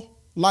sinful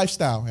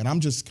lifestyle and I'm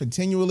just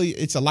continually,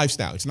 it's a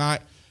lifestyle. It's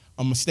not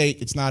a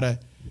mistake. It's not a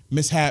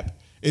mishap.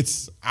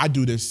 I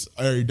do this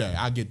every day.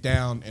 I get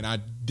down and I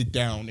get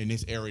down in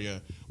this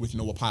area with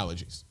no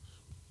apologies.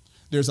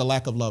 There's a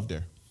lack of love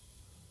there.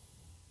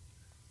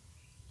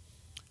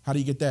 How do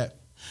you get that?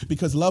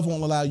 Because love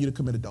won't allow you to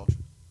commit adultery.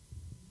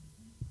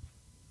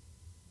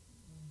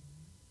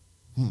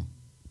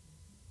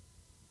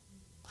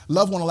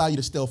 Love won't allow you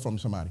to steal from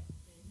somebody.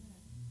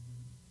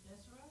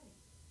 That's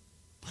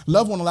right.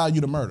 Love won't allow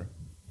you to murder.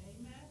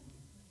 Amen.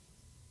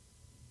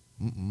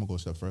 I'm going to go a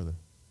step further.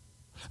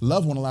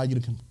 Love won't allow you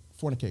to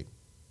fornicate.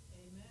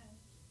 Amen.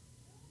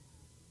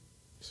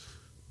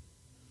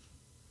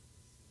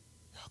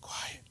 Y'all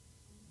quiet.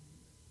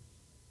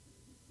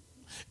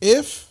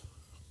 If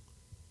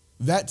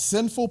that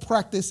sinful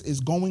practice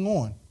is going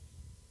on,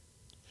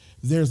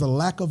 there's a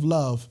lack of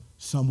love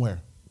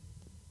somewhere.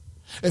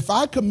 If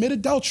I commit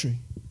adultery,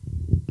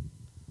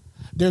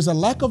 there's a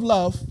lack of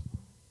love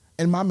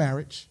in my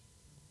marriage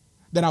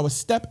that I would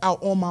step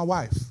out on my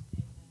wife.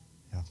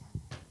 Yeah.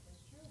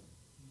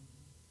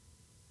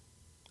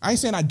 I ain't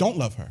saying I don't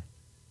love her,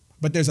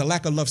 but there's a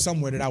lack of love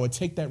somewhere that I would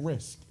take that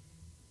risk.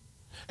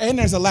 And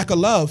there's a lack of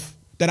love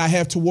that I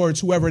have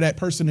towards whoever that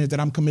person is that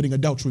I'm committing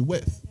adultery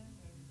with,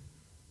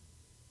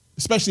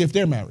 especially if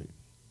they're married.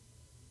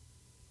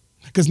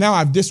 Because now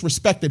I've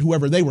disrespected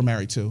whoever they were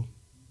married to,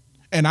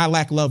 and I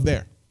lack love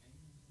there.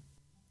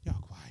 Y'all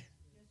quiet.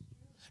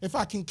 If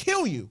I can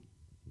kill you,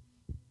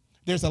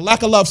 there's a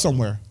lack of love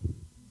somewhere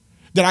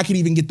that I could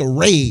even get the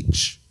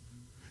rage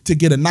to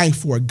get a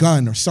knife or a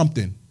gun or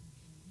something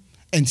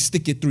and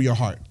stick it through your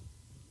heart.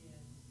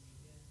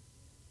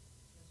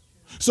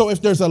 So if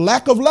there's a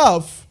lack of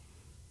love,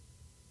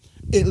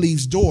 it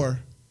leaves door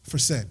for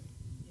sin.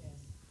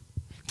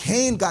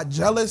 Cain got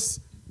jealous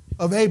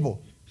of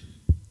Abel.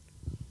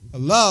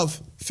 Love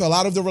fell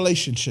out of the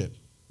relationship.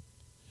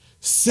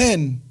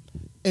 Sin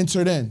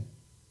entered in.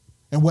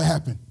 And what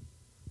happened?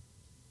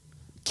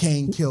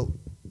 Cain killed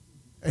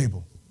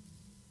Abel.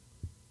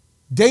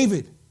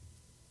 David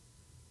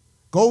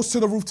goes to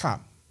the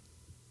rooftop,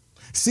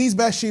 sees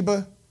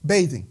Bathsheba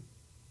bathing.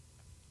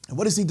 And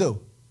what does he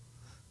do?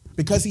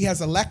 Because he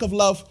has a lack of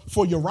love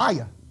for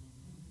Uriah.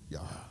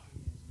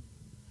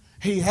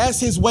 He has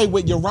his way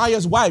with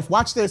Uriah's wife.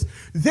 Watch this.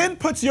 Then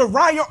puts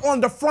Uriah on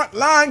the front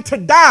line to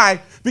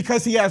die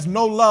because he has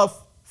no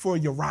love for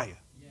Uriah.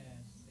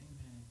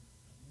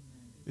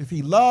 If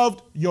he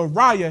loved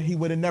Uriah, he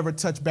would have never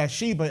touched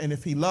Bathsheba. And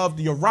if he loved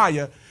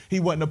Uriah, he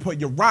wouldn't have put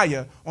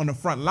Uriah on the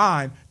front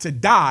line to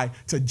die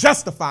to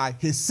justify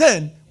his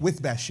sin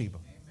with Bathsheba.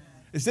 Amen.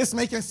 Is this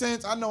making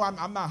sense? I know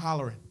I'm not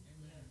hollering.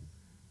 Amen.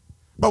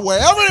 But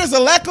wherever there's a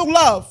lack of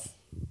love,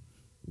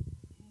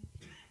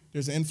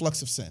 there's an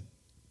influx of sin.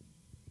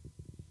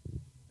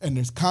 And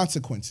there's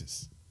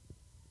consequences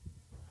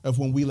of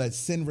when we let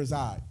sin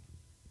reside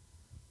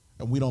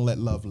and we don't let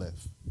love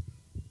live.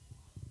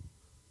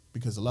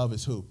 Because love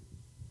is who?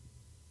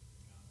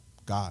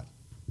 God.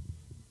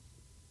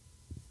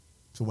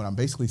 So what I'm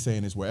basically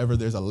saying is wherever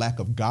there's a lack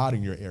of God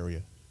in your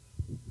area,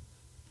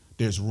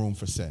 there's room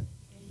for sin.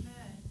 Amen.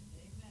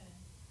 Amen.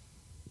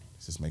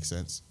 Does this make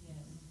sense? Yes.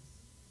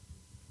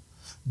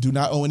 Do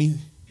not owe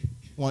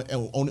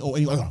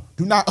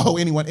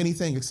anyone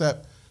anything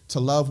except to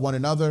love one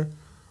another.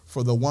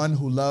 For the one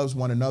who loves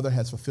one another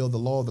has fulfilled the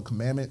law of the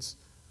commandments.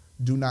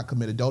 Do not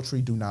commit adultery,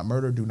 do not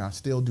murder, do not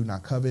steal, do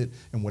not covet,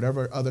 and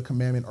whatever other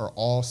commandment are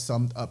all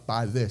summed up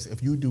by this.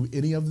 If you do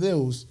any of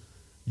those,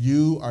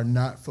 you are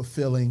not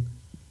fulfilling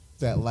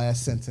that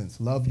last sentence.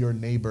 Love your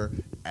neighbor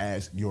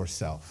as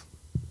yourself.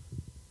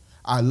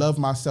 I love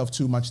myself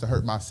too much to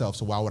hurt myself,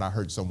 so why would I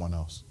hurt someone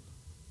else?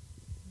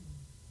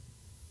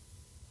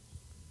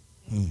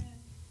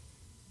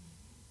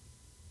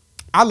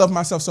 I love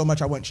myself so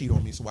much I wouldn't cheat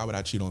on me, so why would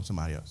I cheat on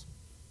somebody else?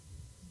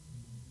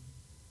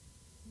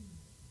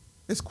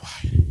 It's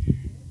quiet.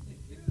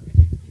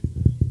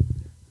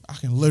 I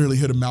can literally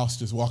hear the mouse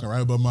just walking right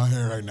above my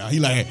head right now.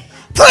 He like,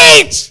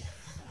 preach!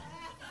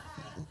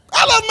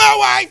 I love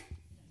my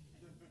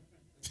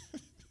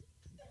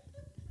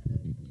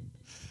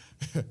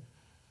wife.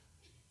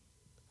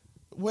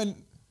 When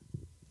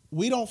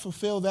we don't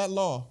fulfill that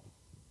law,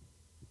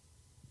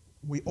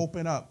 we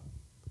open up.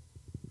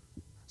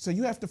 So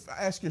you have to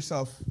ask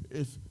yourself,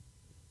 if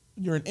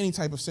you're in any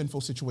type of sinful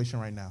situation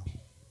right now,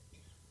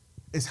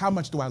 is how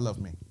much do I love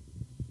me?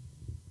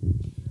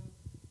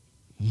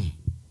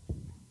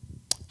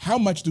 how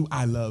much do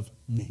I love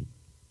me?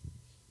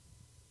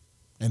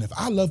 And if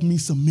I love me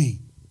some me,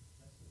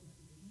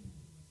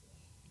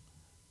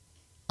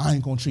 I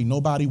ain't going to treat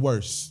nobody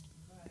worse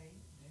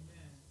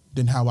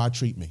than how I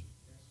treat me.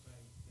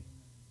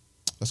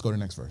 Let's go to the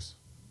next verse.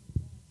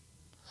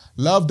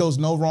 Love does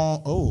no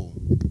wrong. Oh,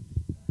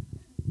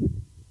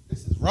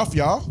 this is rough,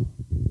 y'all.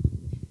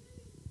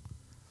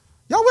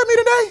 Y'all with me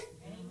today?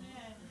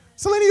 Amen.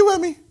 Selena, you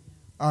with me?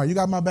 All right, you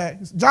got my back.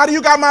 Johnny,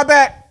 you got my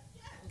back?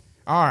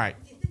 All right.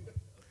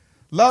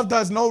 Love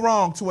does no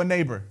wrong to a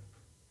neighbor.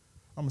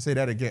 I'm going to say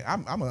that again.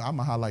 I'm going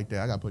to highlight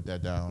that. I got to put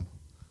that down.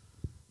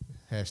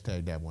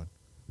 Hashtag that one.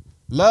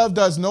 Love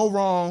does no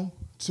wrong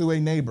to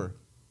a neighbor.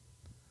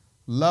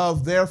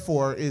 Love,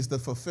 therefore, is the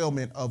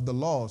fulfillment of the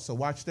law. So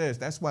watch this.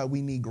 That's why we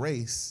need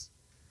grace.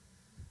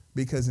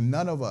 Because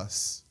none of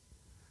us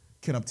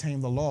can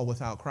obtain the law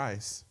without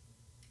Christ.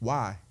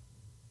 Why?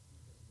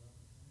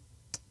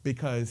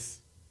 Because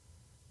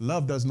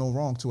love does no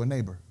wrong to a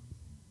neighbor.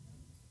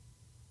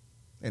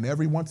 And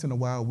every once in a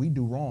while, we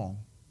do wrong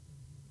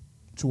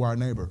to our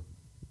neighbor,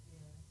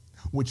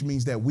 which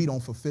means that we don't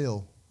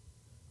fulfill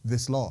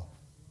this law,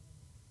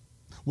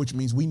 which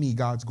means we need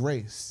God's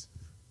grace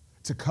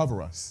to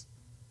cover us,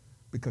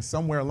 because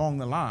somewhere along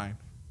the line,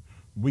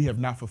 we have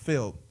not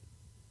fulfilled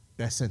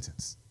that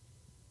sentence.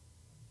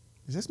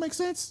 Does this make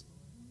sense?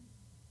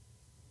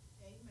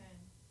 Amen.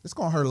 It's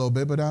going to hurt a little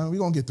bit, but we're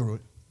going to get through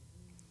it.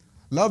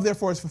 Love,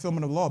 therefore, is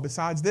fulfillment of the law.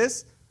 Besides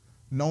this,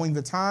 knowing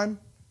the time,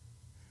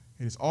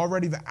 it is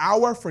already the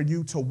hour for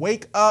you to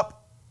wake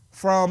up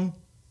from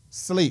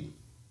sleep.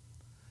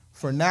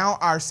 For now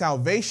our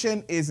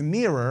salvation is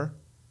nearer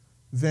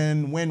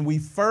than when we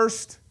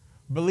first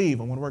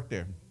believed. I want to work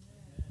there.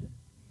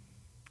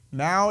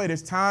 Now it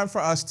is time for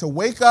us to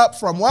wake up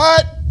from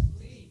what?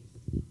 Sleep.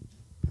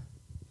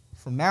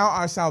 From now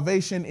our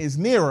salvation is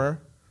nearer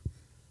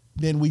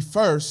than we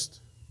first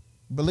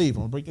believed.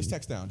 I'm going to break this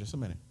text down just a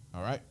minute.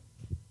 All right?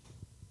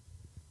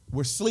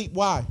 We're asleep.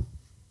 Why?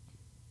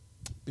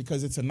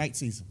 Because it's a night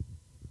season.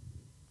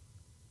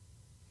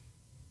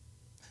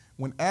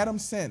 When Adam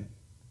sinned,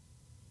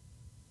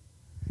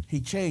 he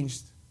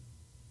changed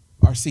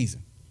our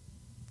season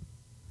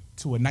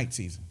to a night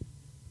season.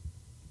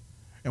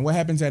 And what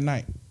happens at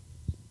night?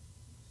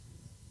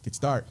 It's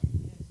dark.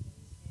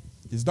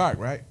 It's dark,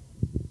 right?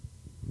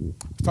 I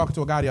was talking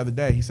to a guy the other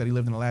day. He said he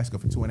lived in Alaska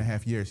for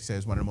 2.5 years. He said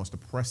it's one of the most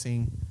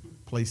depressing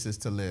places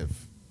to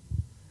live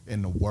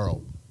in the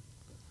world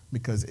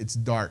because it's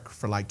dark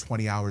for like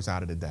 20 hours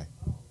out of the day.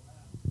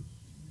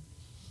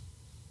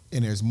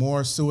 And there's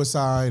more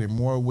suicide and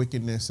more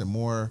wickedness and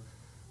more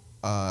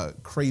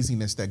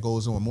craziness that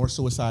goes on, more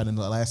suicide in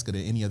Alaska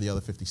than any of the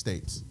other 50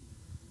 states,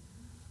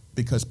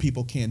 because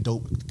people can't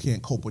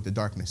cope with the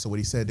darkness. So what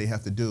he said they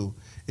have to do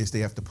is they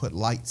have to put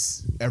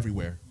lights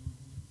everywhere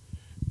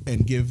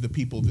and give the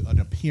people an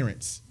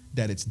appearance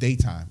that it's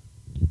daytime,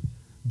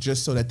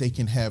 just so that they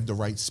can have the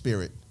right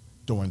spirit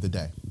during the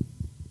day.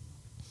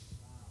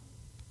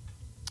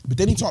 But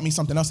then he taught me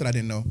something else that I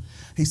didn't know.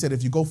 He said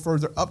if you go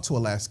further up to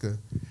Alaska,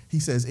 he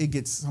says it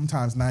gets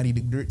sometimes 90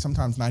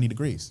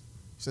 degrees.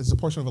 He says it's a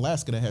portion of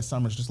Alaska that has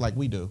summers just like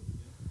we do,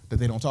 that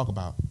they don't talk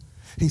about.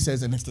 He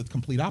says, and it's the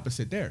complete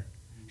opposite there.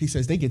 He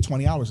says they get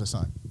 20 hours of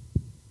sun.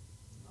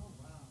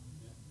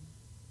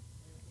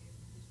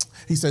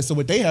 He says, so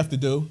what they have to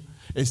do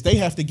is they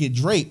have to get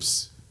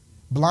drapes,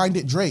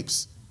 blinded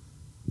drapes,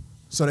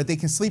 so that they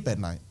can sleep at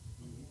night,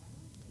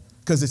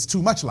 because it's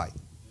too much light.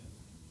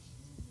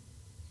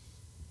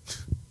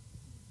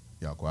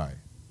 Y'all quiet.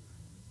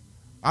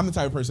 I'm the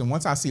type of person,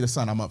 once I see the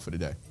sun, I'm up for the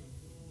day.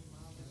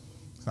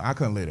 So I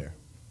couldn't live there.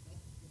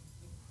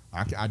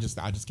 I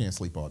just can't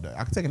sleep all day.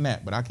 I can take a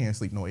nap, but I can't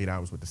sleep no 8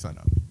 hours with the sun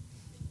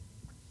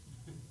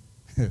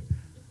up.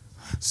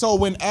 So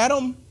when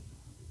Adam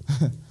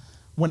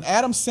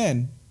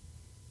sinned,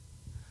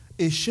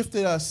 it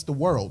shifted us, the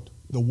world,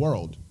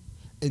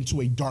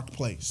 into a dark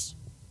place.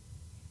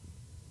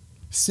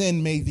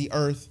 Sin made the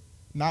earth,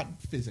 not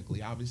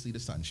physically, obviously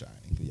the sun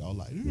shining. Y'all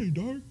like, it ain't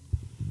dark.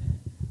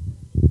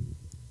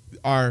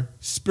 Our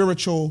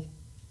spiritual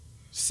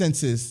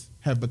senses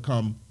have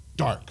become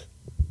dark.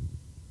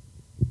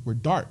 We're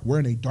dark. We're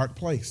in a dark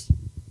place.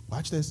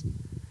 Watch this.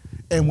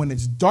 And when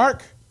it's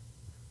dark,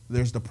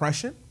 there's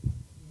depression.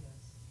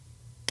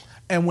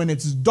 And when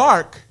it's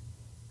dark,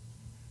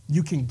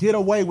 you can get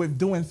away with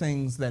doing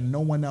things that no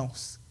one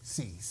else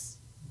sees.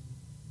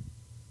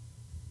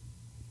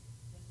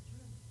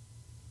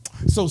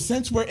 So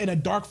since we're in a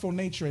darkful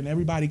nature and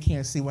everybody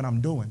can't see what I'm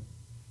doing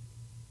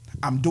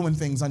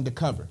things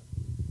undercover.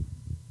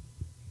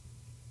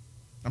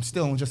 I'm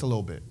stealing just a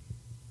little bit.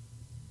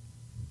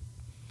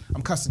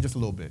 I'm cussing just a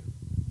little bit.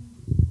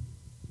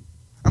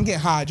 I'm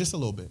getting high just a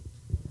little bit.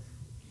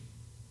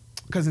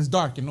 Because it's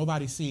dark and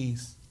nobody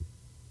sees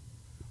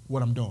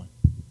what I'm doing.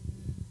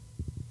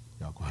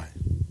 Y'all quiet.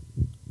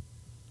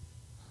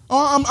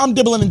 Oh, I'm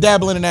dibbling and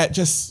dabbling in that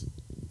just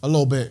a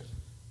little bit.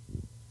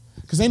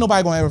 Because ain't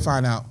nobody going to ever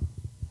find out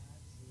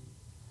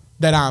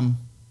that I'm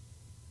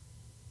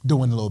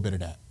doing a little bit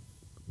of that.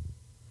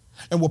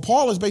 And what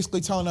Paul is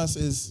basically telling us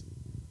is,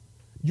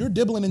 You're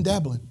dibbling and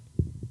dabbling.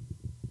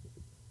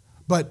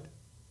 But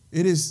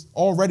it is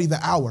already the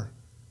hour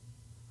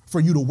for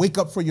you to wake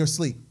up for your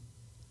sleep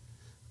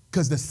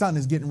because the sun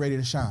is getting ready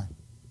to shine.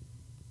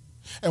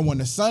 And when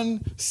the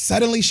sun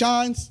suddenly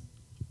shines,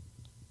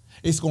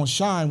 it's going to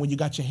shine when you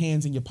got your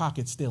hands in your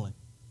pockets stealing.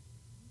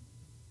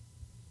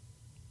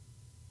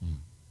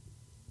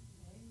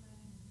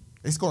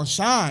 It's going to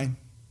shine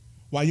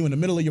while you're in the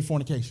middle of your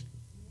fornication.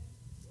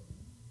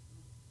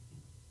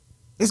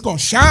 It's going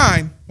to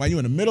shine while you're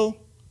in the middle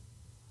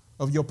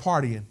of your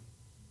partying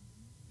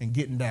and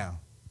getting down.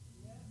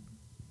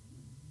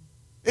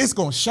 It's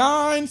going to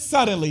shine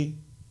suddenly,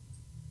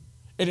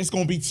 and it's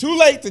going to be too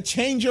late to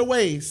change your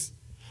ways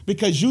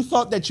because you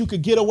thought that you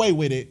could get away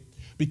with it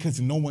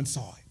because no one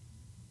saw it.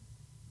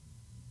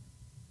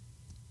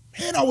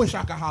 Man, I wish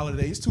I could holler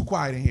today. It's too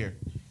quiet in here.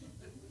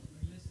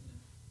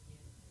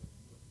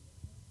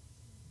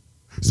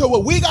 So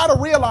what we got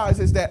to realize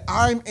is that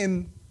I'm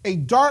in a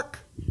dark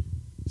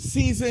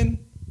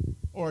season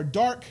or a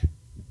dark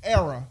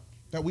era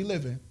that we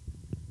live in.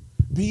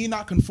 Be ye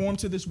not conformed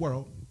to this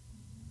world.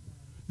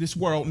 This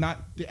world,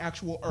 not the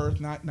actual earth,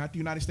 not the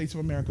United States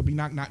of America.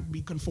 Not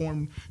be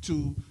conformed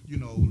to,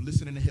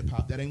 listening to hip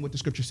hop. That ain't what the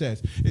scripture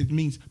says. It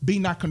means be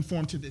not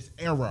conformed to this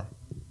era.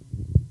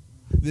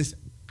 This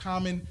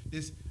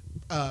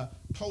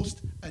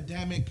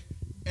post-Adamic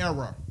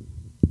era.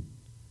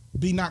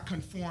 Be not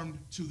conformed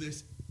to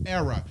this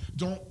era.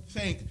 Don't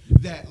think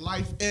that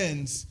life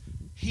ends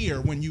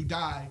here when you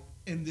die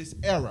in this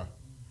era.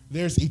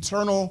 There's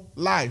eternal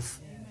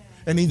life. Amen.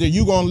 And either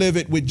you're going to live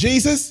it with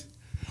Jesus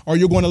or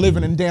you're going to live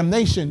it in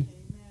damnation.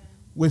 Amen.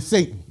 With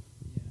Satan.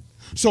 Yeah.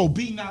 So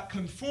be not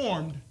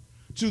conformed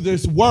to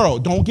this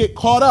world. Don't get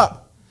caught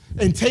up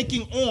in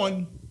taking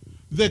on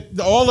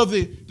all of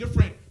the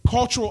different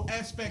cultural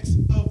aspects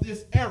of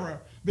this era,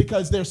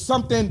 because there's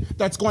something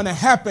that's going to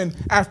happen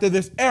after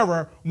this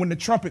era when the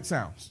trumpet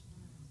sounds.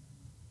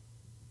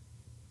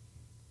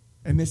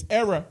 And this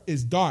era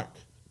is dark.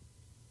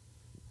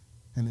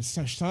 And the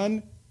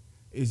sun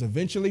is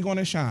eventually going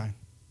to shine.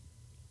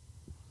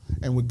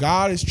 And what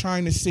God is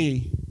trying to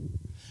see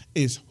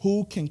is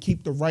who can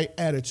keep the right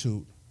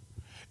attitude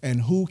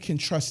and who can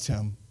trust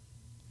him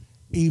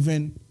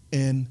even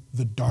in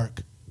the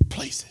dark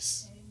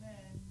places.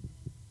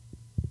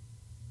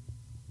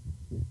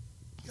 Amen.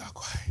 Y'all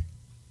quiet.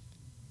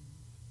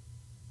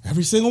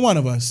 Every single one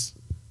of us,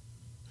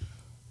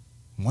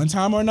 one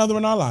time or another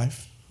in our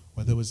life,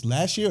 whether it was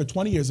last year or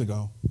 20 years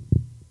ago,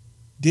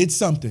 did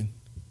something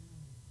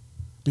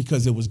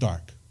because it was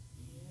dark.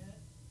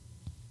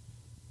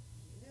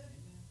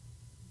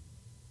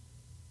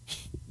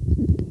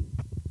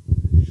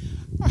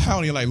 I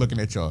don't even like looking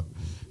at y'all.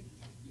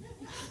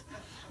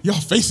 Y'all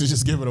faces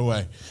just give it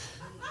away.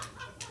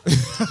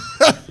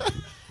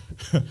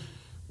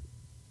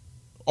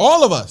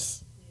 All of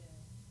us.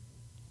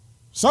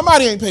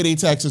 Somebody ain't paid their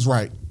taxes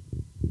right.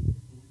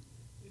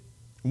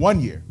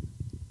 1 year.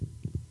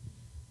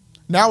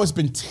 Now it's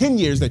been 10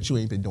 years that you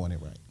ain't been doing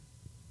it right.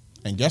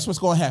 And guess what's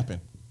going to happen?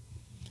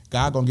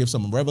 God going to give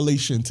some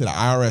revelation to the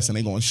IRS and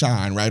they going to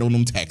shine right on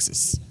them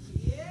taxes.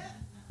 Yeah.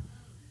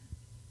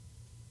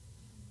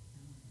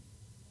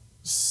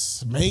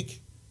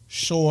 Make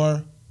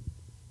sure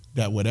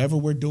that whatever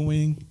we're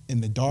doing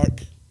in the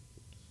dark,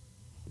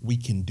 we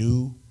can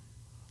do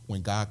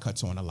when God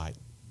cuts on a light.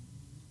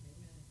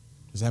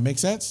 Does that make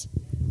sense?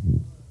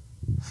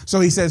 So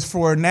he says,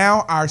 for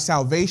now our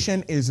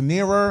salvation is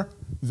nearer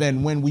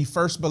than when we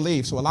first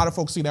believed. So a lot of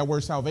folks see that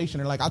word salvation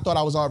and they're like, I thought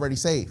I was already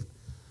saved.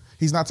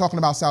 He's not talking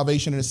about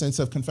salvation in the sense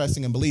of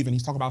confessing and believing.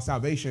 He's talking about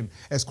salvation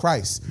as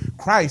Christ.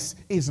 Christ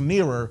is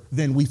nearer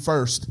than we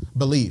first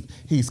believed.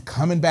 He's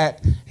coming back.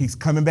 He's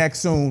coming back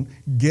soon.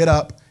 Get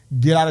up,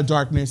 get out of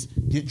darkness,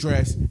 get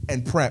dressed,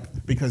 and prep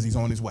because he's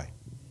on his way.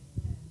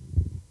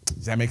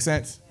 Does that make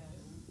sense?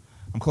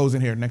 I'm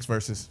closing here. Next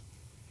verses.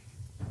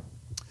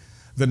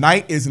 The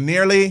night is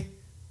nearly,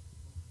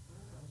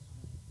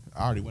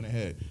 I already went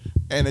ahead,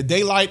 and the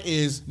daylight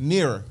is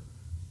nearer.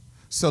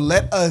 So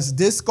let us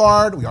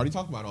discard, we already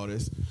talked about all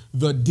this,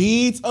 the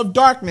deeds of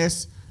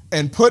darkness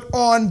and put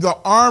on the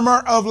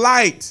armor of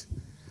light.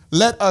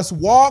 Let us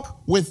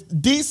walk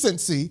with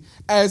decency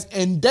as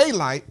in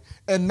daylight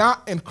and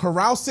not in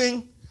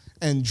carousing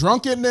and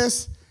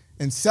drunkenness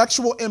and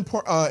sexual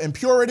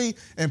impurity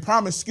and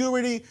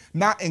promiscuity,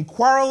 not in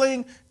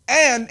quarreling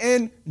and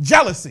in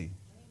jealousy.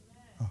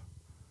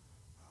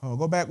 Oh,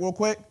 go back real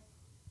quick.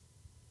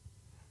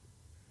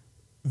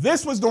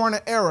 This was during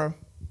an era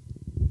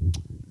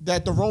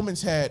that the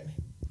Romans had,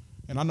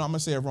 and I know I'm going to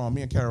say it wrong.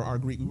 Me and Kara are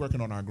Greek. We're working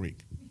on our Greek.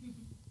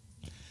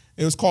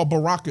 It was called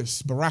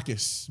Baracus.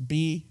 Bararcus.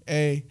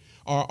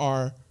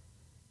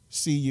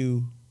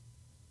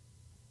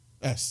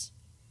 I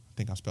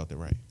think I spelled it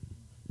right.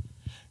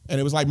 And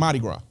it was like Mardi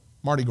Gras.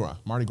 Y'all know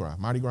what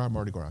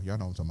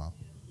I'm talking about.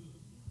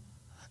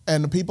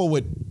 And the people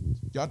which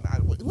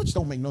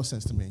don't make no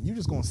sense to me. You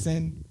just going to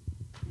sin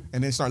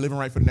and then start living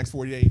right for the next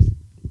 40 days.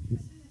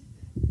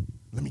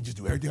 Let me just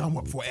do everything I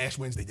want before Ash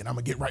Wednesday, then I'm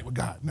going to get right with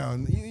God. No,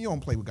 you don't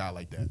play with God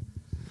like that.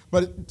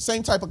 But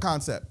same type of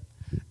concept.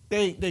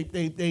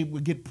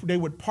 They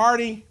would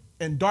party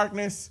in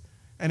darkness,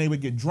 and they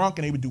would get drunk,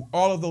 and they would do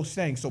all of those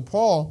things. So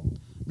Paul,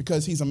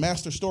 because he's a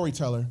master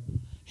storyteller,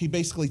 he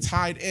basically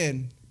tied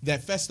in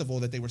that festival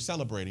that they were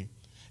celebrating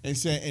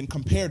and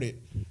compared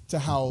it to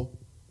how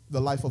the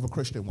life of a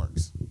Christian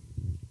works.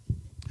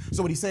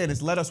 So what he's saying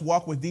is, let us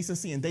walk with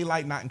decency and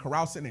daylight, not in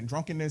carousing and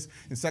drunkenness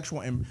and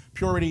sexual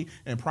impurity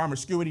and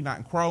promiscuity, not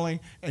in quarreling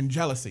and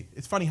jealousy.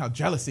 It's funny how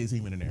jealousy is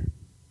even in there.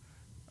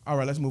 All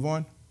right, let's move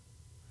on.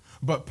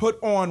 But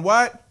put on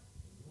what?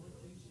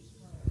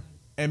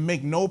 And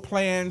make no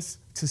plans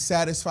to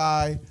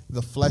satisfy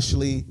the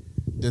fleshly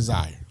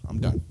desire. I'm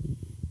done.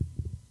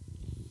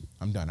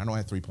 I don't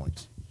have 3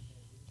 points.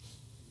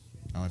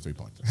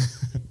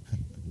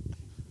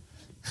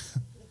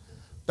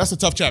 That's a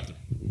tough chapter.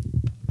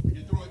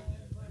 Get through it.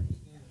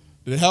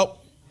 Did it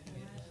help?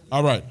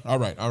 All right.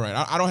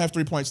 I don't have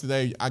 3 points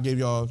today. I gave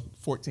y'all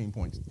 14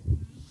 points.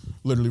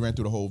 Literally ran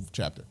through the whole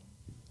chapter.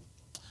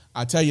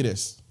 I tell you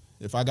this,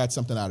 if I got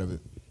something out of it,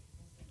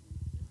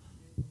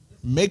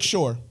 make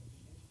sure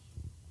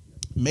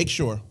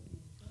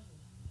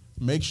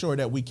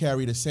that we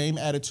carry the same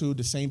attitude,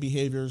 the same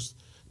behaviors,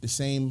 the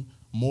same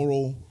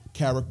moral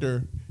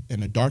character in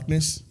the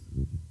darkness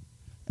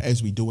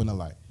as we do in the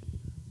light.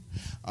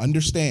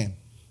 Understand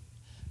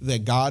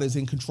that God is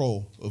in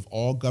control of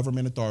all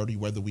government authority,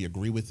 whether we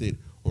agree with it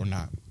or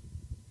not.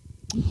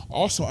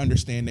 Also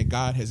understand that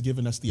God has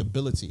given us the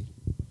ability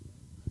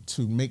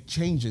to make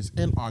changes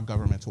in our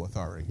governmental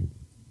authority.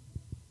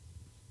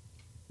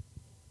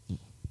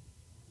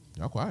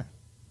 Y'all quiet.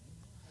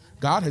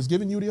 God has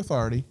given you the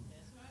authority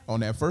on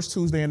that first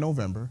Tuesday in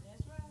November,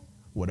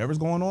 whatever's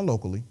going on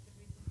locally,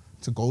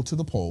 to go to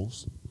the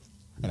polls.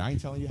 And I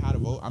ain't telling you how to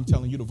vote. I'm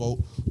telling you to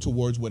vote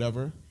towards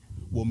whatever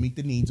will meet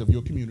the needs of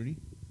your community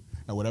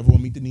and whatever will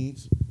meet the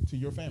needs to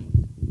your family.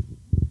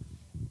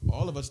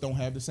 All of us don't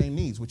have the same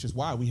needs, which is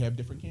why we have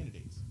different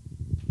candidates.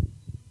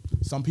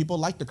 Some people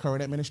like the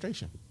current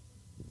administration.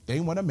 They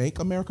want to make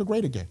America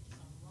great again.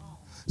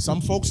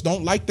 Some folks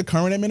don't like the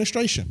current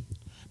administration.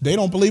 They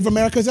don't believe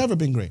America's ever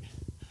been great.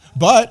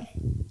 But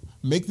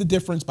make the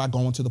difference by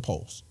going to the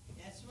polls.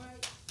 That's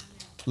right.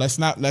 Let's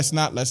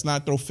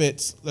not throw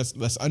fits.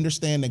 Let's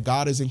understand that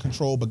God is in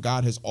control, but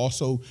God has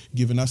also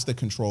given us the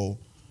control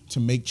to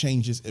make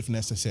changes if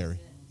necessary.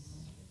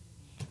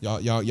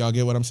 Y'all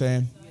get what I'm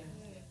saying?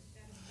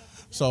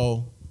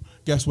 So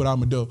guess what I'm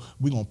gonna do?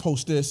 We're gonna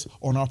post this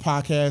on our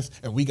podcast,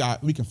 and we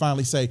can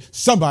finally say,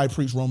 somebody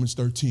preach Romans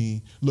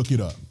 13. Look it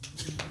up.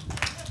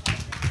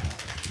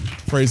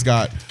 Praise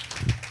God.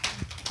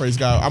 Praise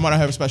God. I'm gonna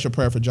have a special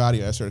prayer for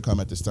Jody. I asked her to come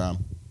at this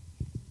time.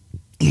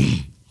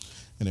 And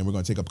then we're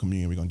gonna take up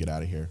communion. We're gonna get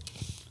out of here.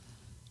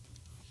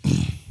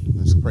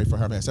 Let's pray for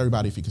her, man. So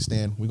everybody, if you can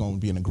stand, we're gonna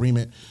be in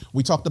agreement.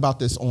 We talked about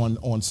this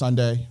on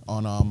Sunday,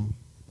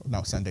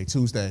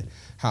 Tuesday,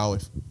 how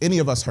if any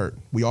of us hurt,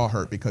 we all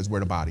hurt because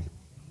we're the body.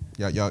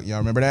 Y'all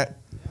remember that?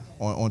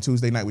 On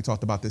Tuesday night, we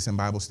talked about this in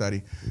Bible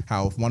study,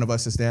 how if one of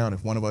us is down,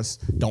 if one of us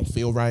don't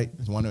feel right,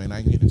 and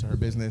I can get into her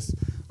business,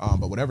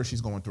 but whatever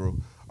she's going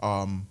through,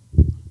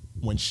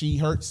 when she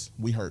hurts,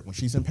 we hurt. When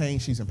she's in pain,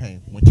 she's in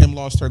pain. When Kim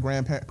lost her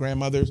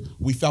grandmothers,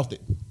 we felt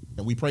it,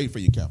 and we prayed for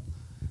you, Kim.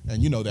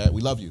 And you know that.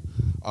 We love you.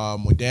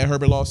 When Dad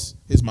Herbert lost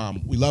his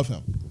mom, we love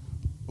him.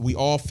 We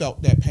all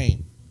felt that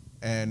pain.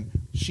 And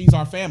she's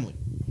our family.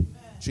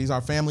 She's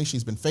our family.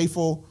 She's been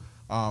faithful.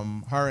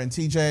 Her and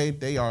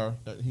TJ,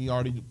 he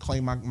already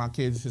claimed my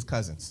kids as his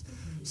cousins.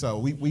 So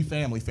we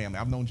family.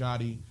 I've known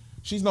Jody.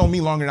 She's known me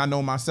longer than I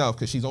know myself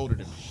because she's older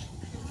than me.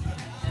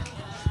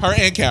 Her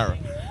and Kara.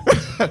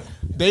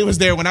 They was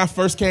there when I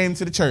first came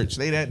to the church.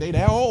 They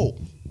that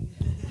old.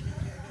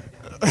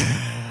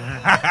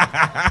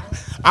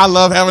 I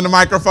love having the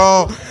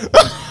microphone.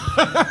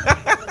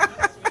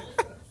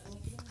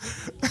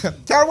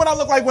 Kara, what I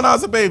look like when I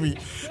was a baby?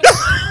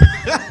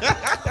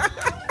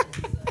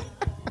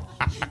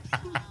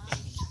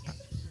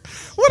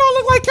 What I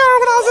look like, Kara,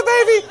 when I was a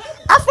baby?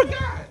 I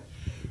forgot.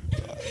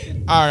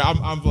 All right,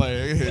 I'm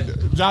playing.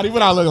 Johnny,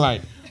 what I look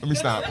like? Let me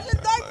stop.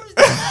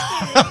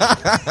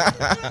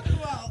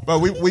 But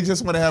we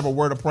just want to have a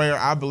word of prayer.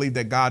 I believe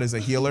that God is a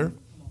healer.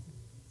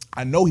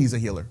 I know he's a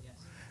healer.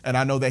 And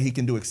I know that he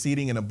can do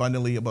exceeding and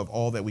abundantly above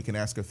all that we can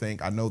ask or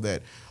think. I know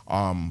that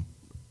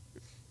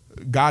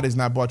God has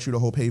not brought you to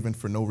Hope Haven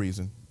for no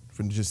reason,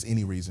 for just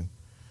any reason.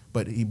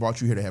 But he brought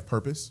you here to have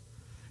purpose.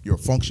 You're a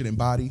functioning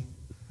body.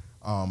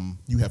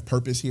 You have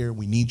purpose here.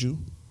 We need you.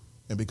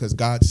 And because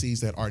God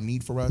sees that our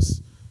need for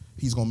us,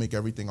 he's going to make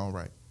everything all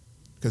right.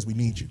 Because we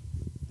need you.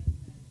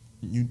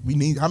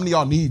 How many of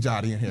y'all need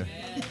Jody in here?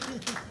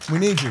 We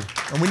need you.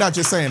 And we're not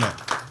just saying that.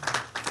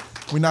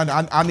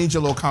 I need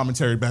your little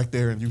commentary back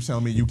there, and you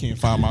tell me you can't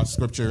find my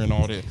scripture and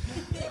all that.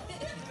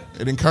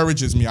 It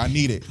encourages me. I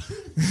need it.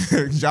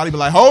 Jody be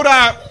like, hold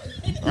up.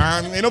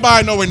 Ain't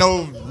nobody know where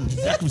no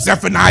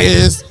Zephaniah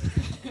is.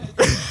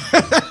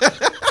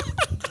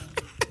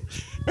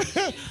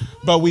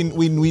 But we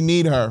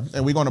need her,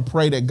 and we're going to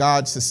pray that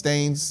God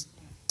sustains.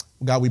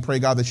 God, we pray,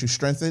 God, that you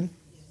strengthen.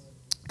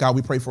 God,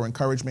 we pray for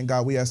encouragement.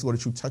 God, we ask, Lord,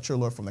 that you touch her,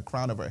 Lord, from the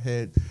crown of her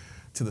head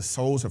to the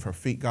soles of her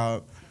feet,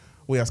 God.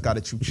 We ask, God,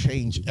 that you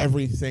change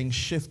everything,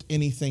 shift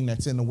anything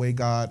that's in the way,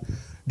 God,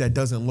 that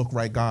doesn't look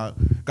right, God.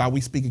 God,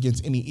 we speak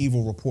against any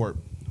evil report.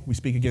 We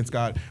speak against,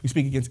 God, we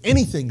speak against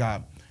anything,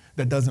 God,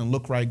 that doesn't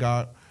look right,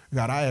 God.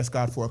 God, I ask,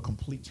 God, for a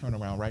complete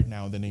turnaround right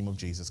now in the name of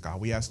Jesus,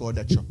 God. We ask, Lord,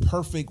 that your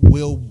perfect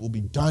will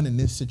be done in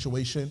this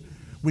situation.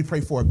 We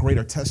pray for a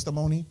greater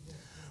testimony.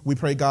 We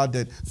pray, God,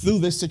 that through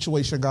this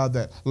situation, God,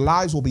 that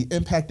lives will be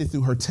impacted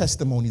through her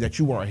testimony that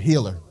you are a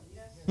healer.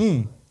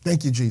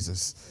 Thank you,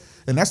 Jesus.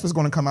 And that's what's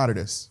going to come out of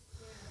this.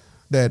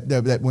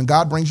 That when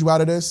God brings you out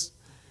of this,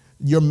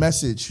 your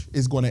message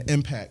is going to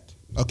impact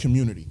a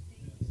community.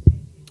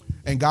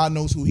 And God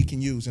knows who he can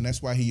use, and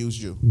that's why he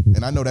used you.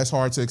 And I know that's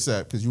hard to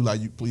accept because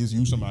you please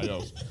use somebody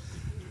else.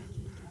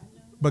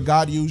 But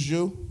God used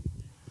you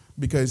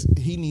because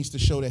he needs to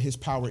show that his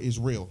power is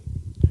real.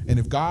 And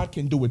if God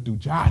can do it through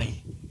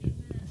Jody,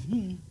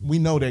 we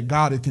know that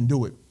God can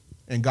do it,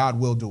 and God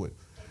will do it.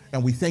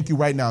 And we thank you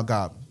right now,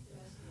 God.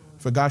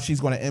 For God, she's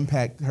going to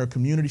impact her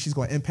community. She's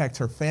going to impact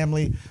her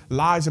family.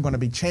 Lives are going to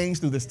be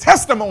changed through this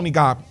testimony,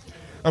 God,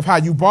 of how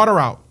you brought her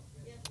out.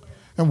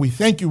 And we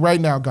thank you right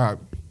now, God.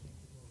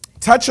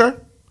 Touch her,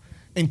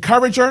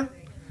 encourage her,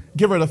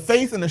 give her the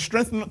faith and the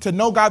strength to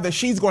know, God, that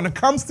she's going to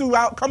come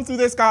through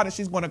this, God, and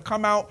she's going to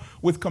come out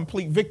with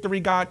complete victory,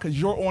 God, because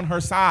you're on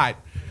her side.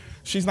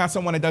 She's not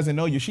someone that doesn't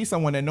know you. She's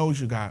someone that knows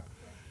you, God.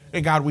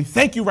 And God, we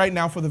thank you right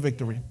now for the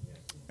victory.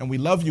 And we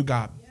love you,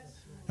 God.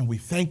 And we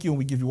thank you and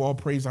we give you all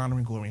praise, honor,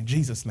 and glory. In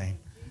Jesus' name,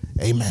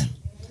 amen.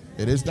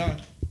 It is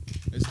done.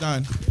 It's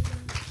done.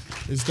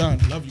 It's done.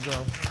 Love you,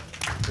 girl.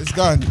 It's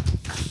done.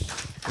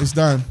 It's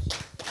done.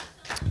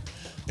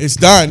 It's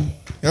done.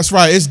 That's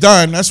right. It's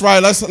done. That's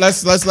right. Let's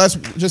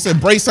just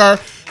embrace her.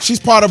 She's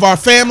part of our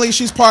family.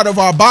 She's part of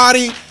our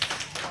body.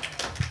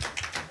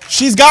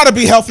 She's got to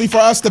be healthy for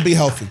us to be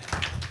healthy.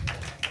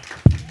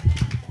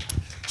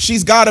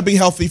 She's got to be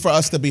healthy for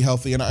us to be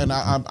healthy. And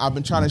I've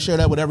been trying to share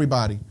that with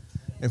everybody.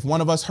 If one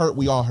of us hurt,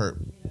 we all hurt.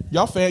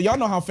 Y'all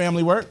know how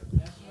family work.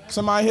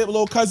 Somebody hit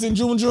little cousin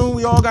June.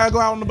 We all got to go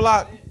out on the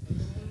block.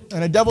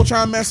 And the devil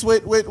trying to mess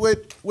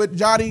with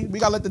Jody. We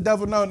got to let the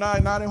devil know,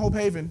 not in Hope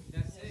Haven.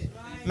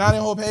 Not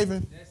in Hope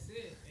Haven.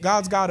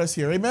 God's got us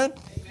here. Amen?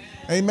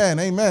 Amen.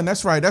 Amen.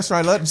 That's right.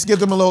 Let's give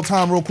them a little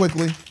time real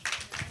quickly.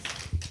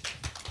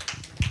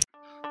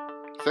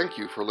 Thank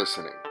you for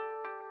listening.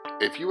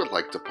 If you would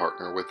like to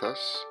partner with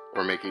us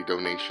or make a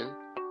donation,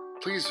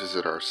 please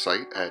visit our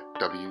site at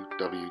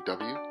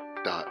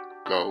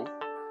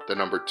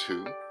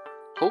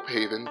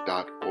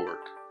www.go2hopehaven.org.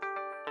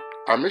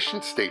 Our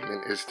mission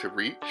statement is to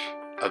reach,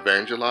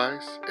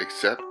 evangelize,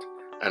 accept,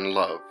 and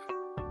love.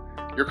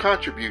 Your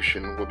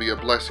contribution will be a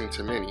blessing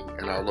to many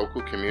in our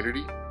local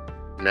community,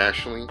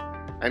 nationally,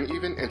 and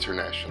even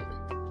internationally.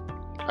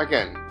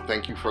 Again,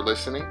 thank you for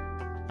listening.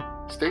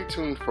 Stay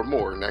tuned for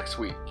more next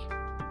week.